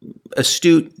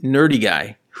astute, nerdy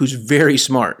guy who's very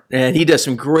smart. And he does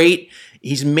some great...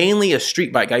 He's mainly a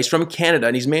street bike guy. He's from Canada,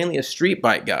 and he's mainly a street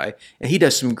bike guy, and he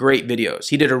does some great videos.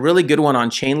 He did a really good one on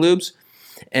chain lubes,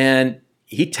 and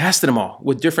he tested them all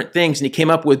with different things, and he came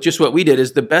up with just what we did,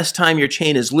 is the best time your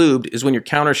chain is lubed is when your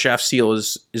counter shaft seal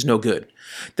is no good.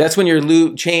 That's when your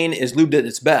chain is lubed at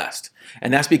its best,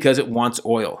 and that's because it wants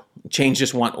oil. Chains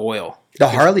just want oil. The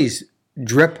Harleys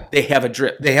drip. They have a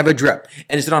drip. They have a drip.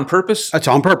 And is it on purpose? It's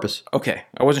on purpose. Okay.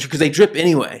 I wasn't sure because they drip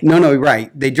anyway. No,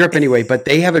 right. They drip anyway, but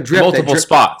they have a drip. Multiple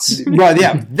spots. Well,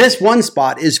 yeah. This one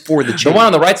spot is for the chain. The one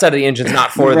on the right side of the engine is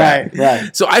not for that.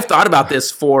 Right. So I've thought about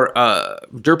this for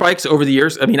dirt bikes over the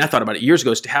years. I mean, I thought about it years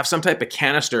ago, is to have some type of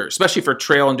canister, especially for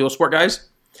trail and dual sport guys,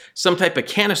 some type of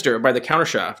canister by the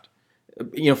countershaft.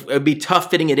 You know, it'd be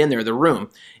tough fitting it in there, the room.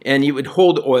 And you would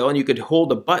hold oil and you could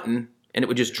hold a button and it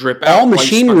would just drip out. All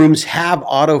machine rooms have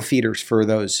auto feeders for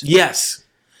those. Yes.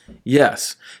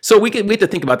 So we have to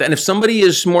think about that. And if somebody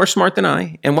is more smart than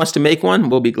I and wants to make one,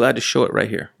 we'll be glad to show it right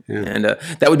here. Yeah. And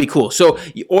that would be cool. So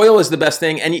oil is the best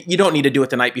thing, and you don't need to do it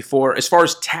the night before. As far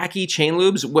as tacky chain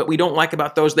lubes, what we don't like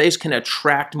about those, they can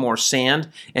attract more sand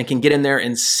and can get in there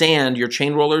and sand your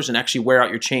chain rollers and actually wear out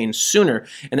your chain sooner.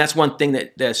 And that's one thing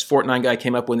that this Fort9 guy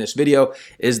came up with in this video,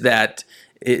 is that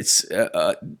it's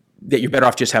that you're better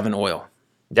off just having oil.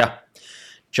 Yeah.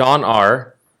 John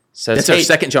R. says, that's our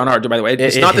second John R. By the way,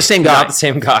 it's not the same guy. Not the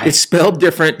same guy. It's spelled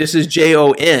different. This is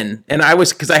Jon, and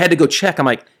because I had to go check. I'm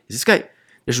like, is this guy?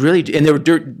 There's really, and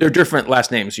they're different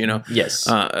last names, you know. Yes.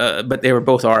 But they were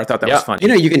both R. I thought that was funny. You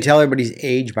know, you can tell everybody's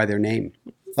age by their name.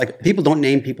 Like people don't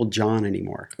name people John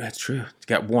anymore. That's true. It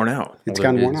got worn out. It's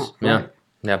gotten worn out. Yeah. Right.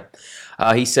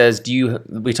 Yeah. He says,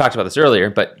 we talked about this earlier,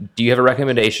 but do you have a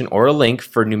recommendation or a link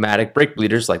for pneumatic brake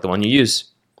bleeders like the one you use?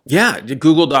 Yeah,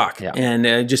 Google Doc. Yeah.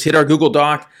 And just hit our Google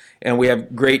Doc, and we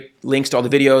have great links to all the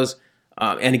videos.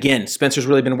 And again, Spencer's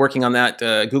really been working on that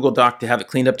Google Doc to have it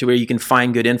cleaned up to where you can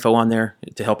find good info on there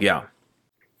to help you out.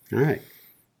 All right.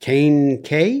 Kane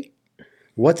K,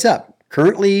 what's up?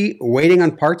 Currently waiting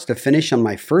on parts to finish on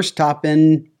my first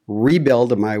top-end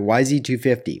rebuild of my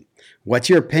YZ250. What's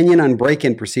your opinion on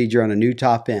break-in procedure on a new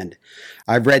top end?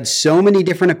 I've read so many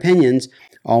different opinions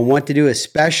on what to do,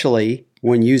 especially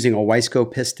when using a Wiseco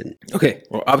piston. Okay.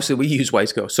 Well, obviously we use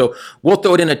Wiseco. So we'll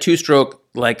throw it in a two-stroke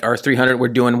like our 300. We're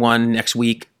doing one next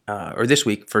week or this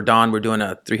week for Don. We're doing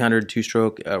a 300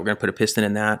 two-stroke. We're going to put a piston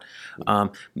in that.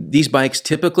 These bikes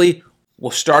typically, we'll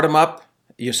start them up.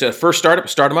 You said first start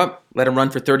them up, let them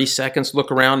run for 30 seconds,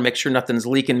 look around, make sure nothing's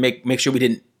leaking, make sure we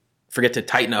didn't forget to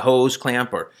tighten a hose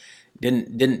clamp or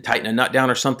didn't tighten a nut down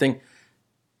or something.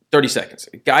 30 seconds.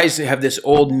 Guys have this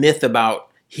old myth about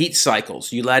heat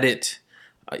cycles. You let it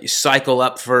you cycle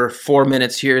up for 4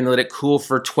 minutes here and let it cool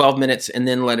for 12 minutes and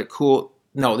then let it cool.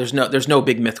 No, there's no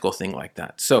big mythical thing like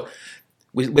that. So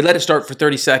we let it start for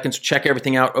 30 seconds, check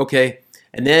everything out, okay,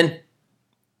 and then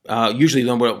usually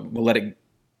then we'll let it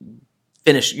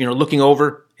finish, looking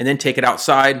over, and then take it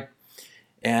outside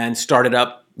and start it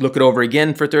up, look it over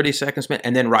again for 30 seconds,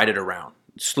 and then ride it around.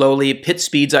 Slowly, pit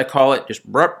speeds I call it, just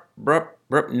brup, brup,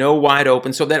 brup, no wide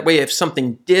open. So that way if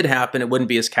something did happen, it wouldn't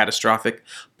be as catastrophic.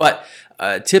 But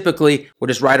typically, we'll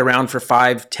just ride around for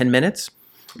 5-10 minutes,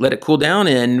 let it cool down,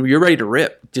 and you're ready to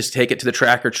rip. Just take it to the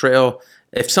track or trail.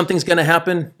 If something's going to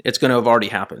happen, it's going to have already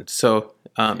happened. So,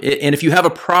 and if you have a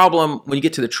problem when you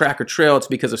get to the track or trail, it's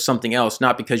because of something else,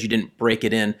 not because you didn't break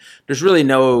it in. There's really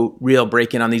no real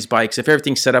break-in on these bikes. If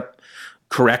everything's set up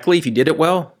correctly, if you did it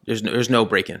well, there's no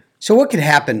break-in. So what could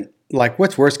happen? Like,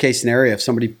 what's worst case scenario if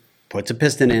somebody puts a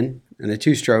piston in and a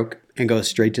two-stroke and goes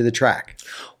straight to the track?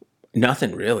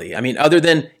 Nothing really. I mean, other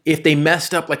than if they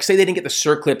messed up, like say they didn't get the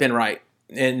circlip in right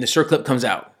and the circlip comes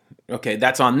out. Okay,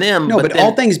 that's on them. No, but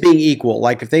all things being equal,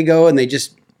 like if they go and they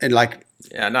just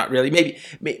yeah, not really.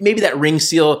 Maybe that ring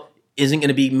seal isn't going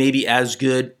to be maybe as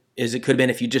good as it could have been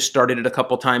if you just started it a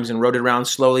couple times and rode it around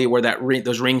slowly, where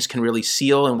those rings can really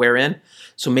seal and wear in.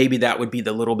 So maybe that would be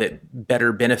the little bit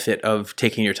better benefit of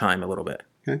taking your time a little bit.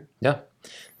 Okay. Yeah.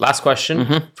 Last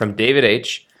question from David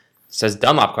H. Says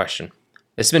Dunlop question.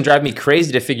 This has been driving me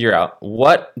crazy to figure out,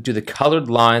 what do the colored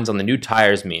lines on the new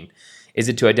tires mean? Is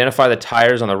it to identify the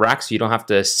tires on the rack so you don't have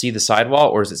to see the sidewall,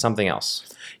 or is it something else?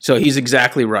 So he's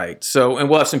exactly right. So, and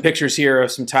we'll have some pictures here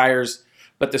of some tires,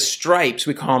 but the stripes,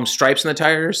 we call them stripes in the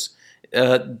tires,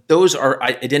 those are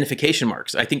identification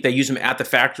marks. I think they use them at the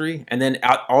factory, and then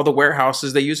at all the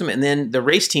warehouses they use them, and then the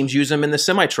race teams use them in the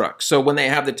semi-truck. So when they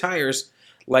have the tires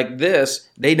like this,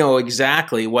 they know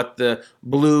exactly what the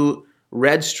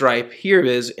blue-red stripe here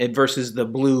is versus the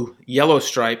blue-yellow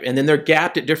stripe, and then they're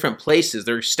gapped at different places.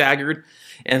 They're staggered.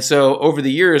 And so over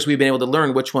the years, we've been able to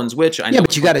learn which one's which.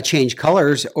 But you got to change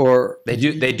colors, or they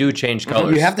do change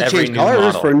colors. You have to change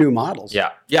colors for new models.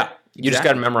 Yeah. You just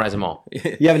got to memorize them all.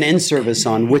 You have an in-service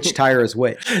on which tire is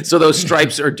which. So those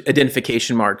stripes are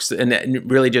identification marks, and that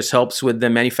really just helps with the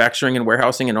manufacturing and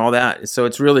warehousing and all that. So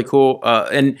it's really cool.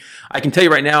 And I can tell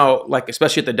you right now, like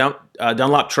especially at the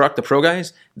Dunlop truck, the pro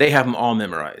guys, they have them all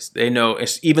memorized. They know,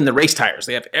 even the race tires,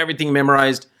 they have everything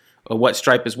memorized. what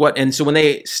stripe is what. And so when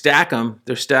they stack them,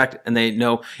 they're stacked and they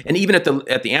know. And even at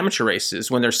the amateur races,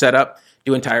 when they're set up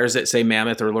doing tires that say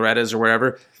Mammoth or Loretta's or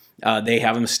wherever, they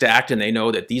have them stacked and they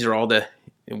know that these are all the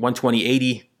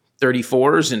 120/80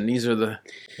 34s and these are the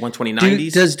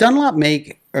 120/90s. Does Dunlop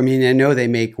make, I mean, I know they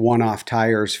make one-off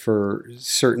tires for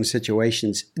certain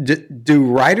situations. Do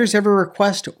riders ever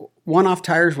request one-off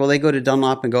tires? Will they go to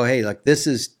Dunlop and go, hey, like this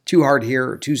is too hard here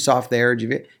or too soft there? Have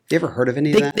you ever heard of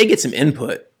any of that? They get some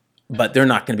input, but they're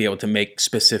not going to be able to make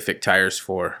specific tires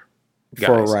for guys.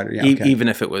 For a rider, yeah. Okay. Even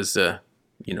if it was, the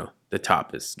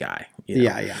toppest guy.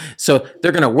 Yeah. So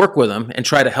they're going to work with them and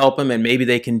try to help them, and maybe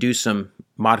they can do some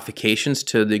modifications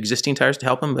to the existing tires to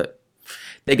help them, but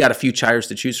they got a few tires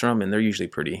to choose from, and they're usually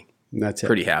pretty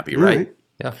happy, right?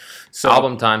 Yeah. So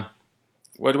Album time.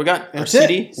 What do we got? That's Our it.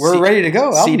 CD? We're ready to go.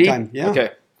 Album CD? time. Yeah.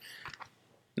 Okay.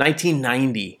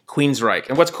 1990, Queensryche.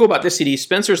 And what's cool about this CD,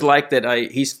 Spencer's like that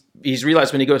he's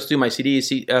realized when he goes through my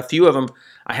CDs, a few of them,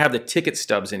 I have the ticket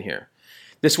stubs in here.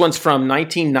 This one's from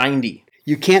 1990.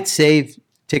 You can't save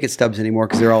ticket stubs anymore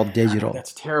because they're all digital.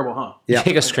 That's terrible, huh? Yeah.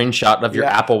 Take a screenshot of your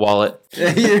Apple Wallet.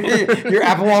 your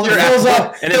Apple Wallet fills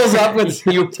up with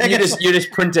you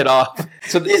just print it off.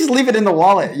 So you just leave it in the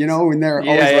wallet, when they're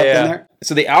always left in there.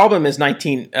 So the album is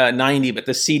 1990, but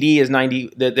the CD is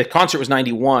 90. The concert was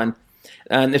 91,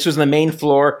 and this was on the main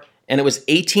floor, and it was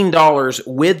 $18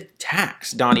 with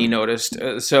tax. Donnie noticed,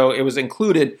 so it was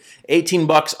included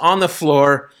 $18 on the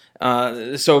floor.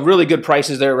 So really good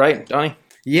prices there, right, Donnie?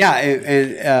 Yeah,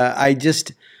 and I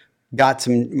just got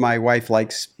some. My wife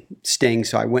likes Sting,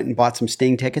 so I went and bought some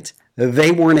Sting tickets. They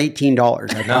weren't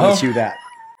 $18. I promise you that.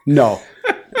 No.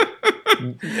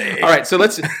 All right, so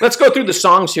let's go through the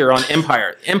songs here on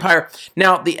Empire. Empire.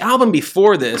 Now, the album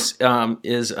before this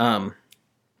is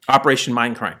Operation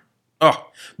Mindcrime. Oh,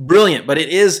 brilliant! But it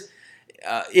is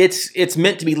it's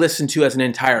meant to be listened to as an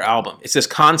entire album. It's this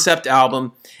concept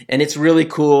album, and it's really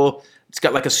cool. It's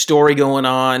got like a story going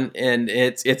on, and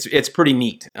it's pretty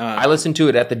neat. I listen to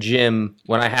it at the gym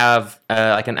when I have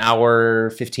like an hour,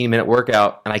 15-minute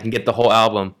workout, and I can get the whole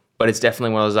album. But it's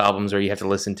definitely one of those albums where you have to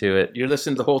listen to it. You're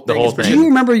listening to the whole thing. The whole thing. Do you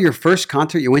remember your first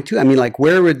concert you went to? I mean, like,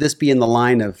 where would this be in the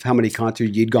line of how many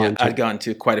concerts you'd gone to? I'd gone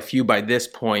to quite a few by this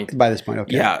point. By this point,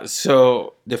 okay. Yeah,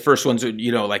 so the first ones,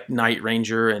 like Night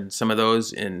Ranger and some of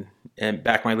those, and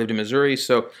back when I lived in Missouri.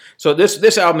 So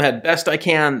this album had Best I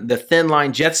Can, The Thin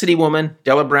Line, Jet City Woman,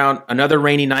 Della Brown, Another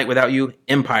Rainy Night Without You,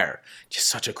 Empire. Just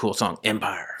such a cool song,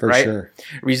 Empire, For right? sure.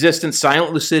 Resistance,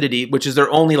 Silent Lucidity, which is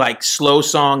their only like slow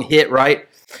song hit, right?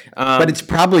 But it's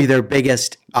probably their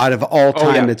biggest, out of all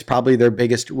time, yeah. It's probably their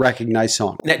biggest recognized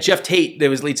song. That Jeff Tate, that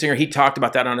was lead singer, he talked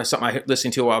about that on something I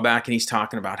listened to a while back, and he's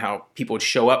talking about how people would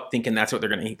show up thinking that's what they're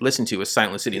going to listen to is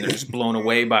Silent Lucidity, and they're just blown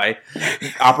away by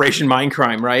Operation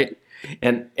Mindcrime, right?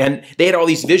 And they had all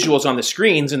these visuals on the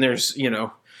screens, and there's,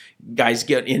 guys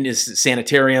get in this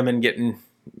sanitarium and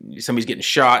somebody's getting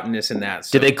shot and this and that.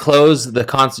 So. Did they close the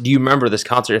concert? Do you remember this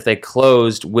concert if they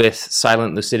closed with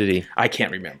Silent Lucidity? I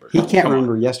can't remember. He can't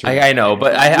remember yesterday. I know,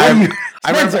 but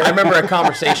I remember a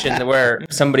conversation where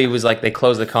somebody was like, they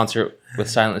closed the concert with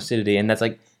Silent Lucidity, and that's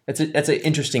an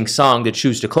interesting song to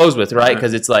choose to close with, right?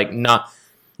 Because it's like not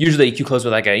usually you close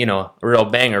with like a real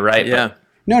banger, right? Yeah.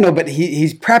 No, but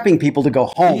he's prepping people to go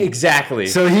home. Exactly.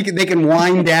 So they can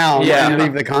wind down and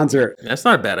leave the concert. That's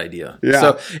not a bad idea. Yeah.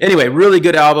 So anyway, really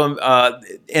good album.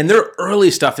 And their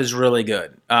early stuff is really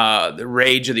good. The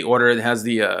Rage of the Order, it has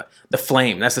the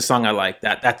Flame. That's the song I like.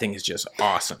 That thing is just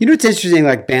awesome. You know what's interesting,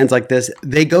 like bands like this,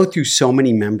 they go through so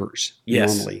many members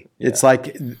normally. Yeah. It's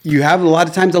like you have a lot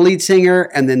of times a lead singer,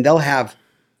 and then they'll have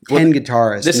 10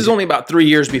 guitarists. This is only about 2 to 3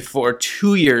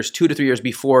 years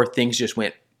before things just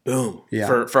went boom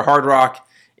for hard rock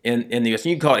in the US.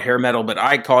 You can call it hair metal, but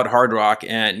I call it hard rock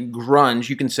and grunge.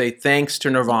 You can say thanks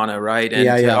to Nirvana, right? And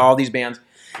to all these bands.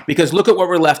 Because look at what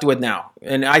we're left with now.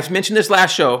 And I mentioned this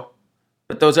last show,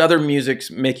 but those other musics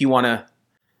make you want to,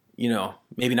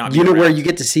 maybe not. You know where you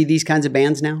get to see these kinds of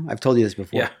bands now? I've told you this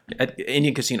before. Yeah, at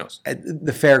Indian casinos. At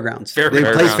the fairgrounds. They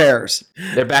play fairs.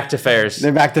 They're back to fairs.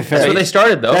 That's where they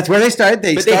started, though. That's where they started.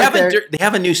 They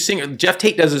have a new singer. Jeff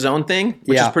Tate does his own thing,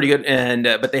 which is pretty good. And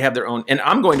but they have their own. And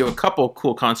I'm going to a couple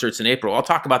cool concerts in April. I'll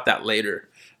talk about that later.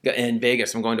 In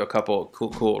Vegas, I'm going to a couple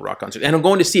cool rock concerts, and I'm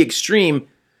going to see Extreme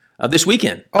this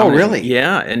weekend. Oh, really?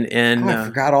 Yeah, and I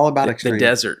forgot all about Extreme. The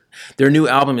Desert. Their new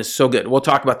album is so good. We'll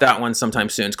talk about that one sometime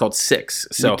soon. It's called 6.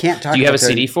 So you can't talk. Do you have a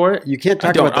CD for it? You can't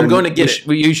talk about. I'm going to get it.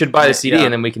 You should buy the CD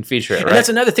and then we can feature it. Right? And that's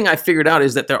another thing I figured out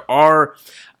is that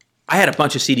I had a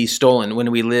bunch of CDs stolen when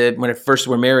we first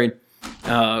were married.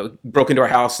 broke into our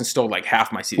house and stole like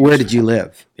half my CDs. Where did you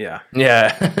live? Yeah.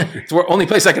 Yeah. It's the only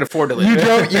place I could afford to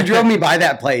live. You drove me by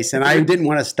that place, and I didn't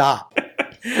want to stop.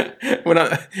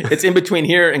 It's in between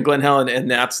here and Glen Helen, and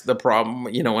that's the problem,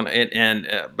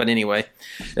 but anyway,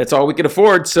 that's all we could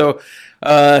afford. So,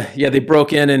 they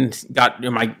broke in and got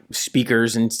my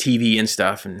speakers and TV and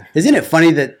stuff. And isn't it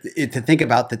funny to think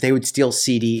about that they would steal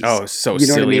CDs? Oh, so you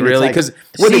know silly, what I mean? really? Because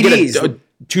they get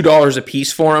 $2 a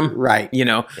piece for them, right?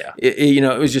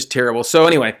 It was just terrible. So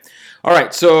anyway, all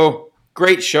right, so.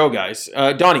 Great show, guys.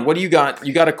 Donnie, what do you got?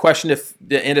 You got a question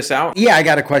to end us out? Yeah, I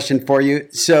got a question for you.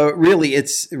 So really,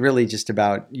 it's really just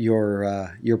about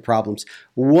your problems.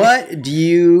 What do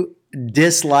you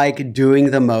dislike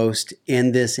doing the most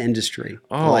in this industry?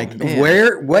 Oh,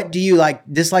 man. What do you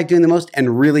dislike doing the most,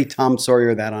 and really Tom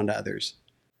Sawyer that onto others?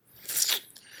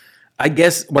 I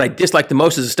guess what I dislike the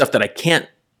most is the stuff that I can't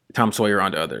Tom Sawyer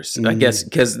onto others. I guess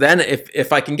because then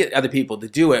if I can get other people to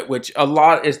do it, which a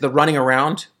lot is the running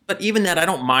around. But even that I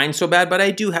don't mind so bad, but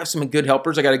I do have some good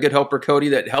helpers. I got a good helper, Cody,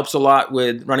 that helps a lot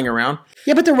with running around.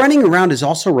 Yeah, but the running around is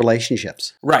also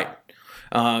relationships. Right.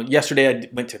 Yesterday I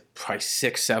went to probably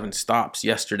 6-7 stops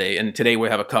yesterday, and today we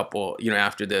have a couple,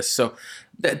 after this. So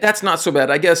that's not so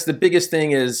bad. I guess the biggest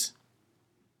thing is,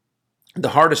 the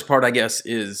hardest part, I guess,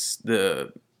 is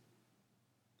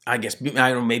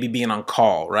maybe being on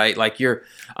call, right? Like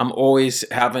I'm always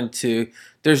having to,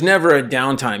 there's never a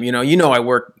downtime. I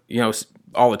work,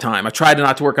 all the time. I try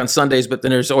not to work on Sundays, but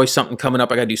then there's always something coming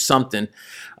up. I got to do something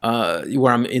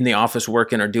where I'm in the office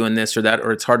working or doing this or that,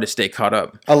 or it's hard to stay caught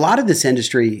up. A lot of this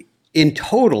industry in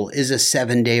total is a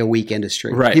 7-day-a-week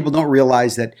industry. Right. People don't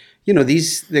realize that,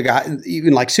 the guys,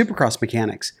 even like Supercross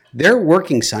mechanics, they're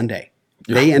working Sunday.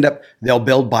 Yeah. They'll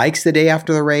build bikes the day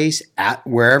after the race at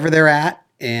wherever they're at,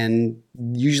 and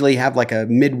usually have like a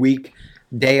midweek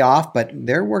day off, but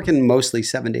they're working mostly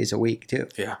 7 days a week too.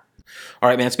 Yeah. All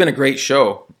right, man. It's been a great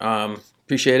show.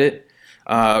 Appreciate it.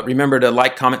 Remember to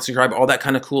like, comment, subscribe, all that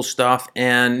kind of cool stuff.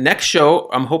 And next show,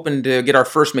 I'm hoping to get our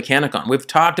first mechanic on. We've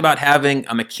talked about having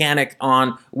a mechanic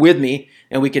on with me,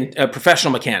 and a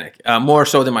professional mechanic, more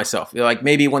so than myself. Like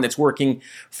maybe one that's working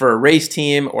for a race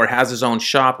team or has his own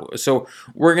shop. So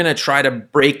we're going to try to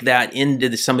break that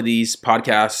into some of these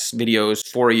podcast videos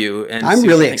for you. And I'm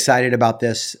really excited about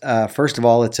this. First of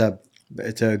all, it's a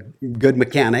good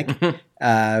mechanic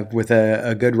with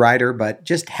a good rider, but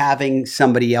just having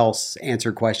somebody else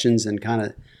answer questions and kind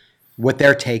of what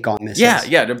their take on this is.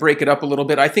 Yeah, to break it up a little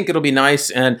bit. I think it'll be nice,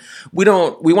 and we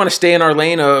want to stay in our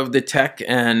lane of the tech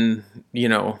and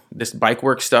this bike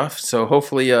work stuff. So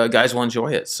hopefully guys will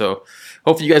enjoy it. So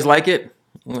hopefully you guys like it.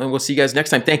 We'll see you guys next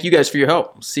time. Thank you guys for your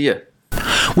help. See ya.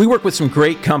 We work with some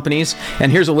great companies,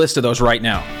 and here's a list of those right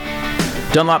now.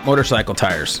 Dunlop Motorcycle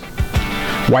Tires,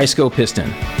 Wiseco Piston,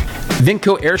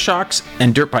 Vinco Air Shocks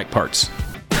and dirt bike parts,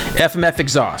 FMF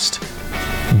Exhaust,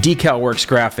 Decal Works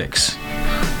Graphics,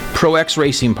 Pro X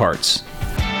Racing Parts,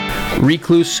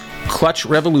 Recluse Clutch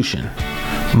Revolution,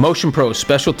 Motion Pro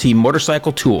Specialty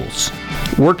Motorcycle Tools,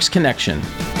 Works Connection,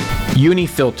 Uni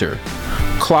Filter,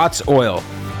 Klotz Oil,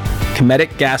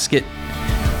 Cometic Gasket,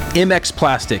 MX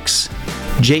Plastics,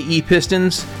 JE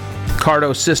Pistons,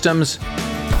 Cardo Systems,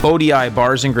 ODI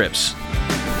Bars and Grips.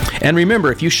 And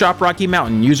remember, if you shop Rocky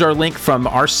Mountain, use our link from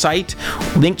our site,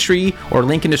 Linktree, or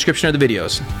link in description of the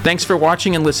videos. Thanks for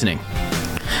watching and listening.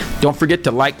 Don't forget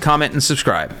to like, comment, and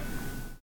subscribe.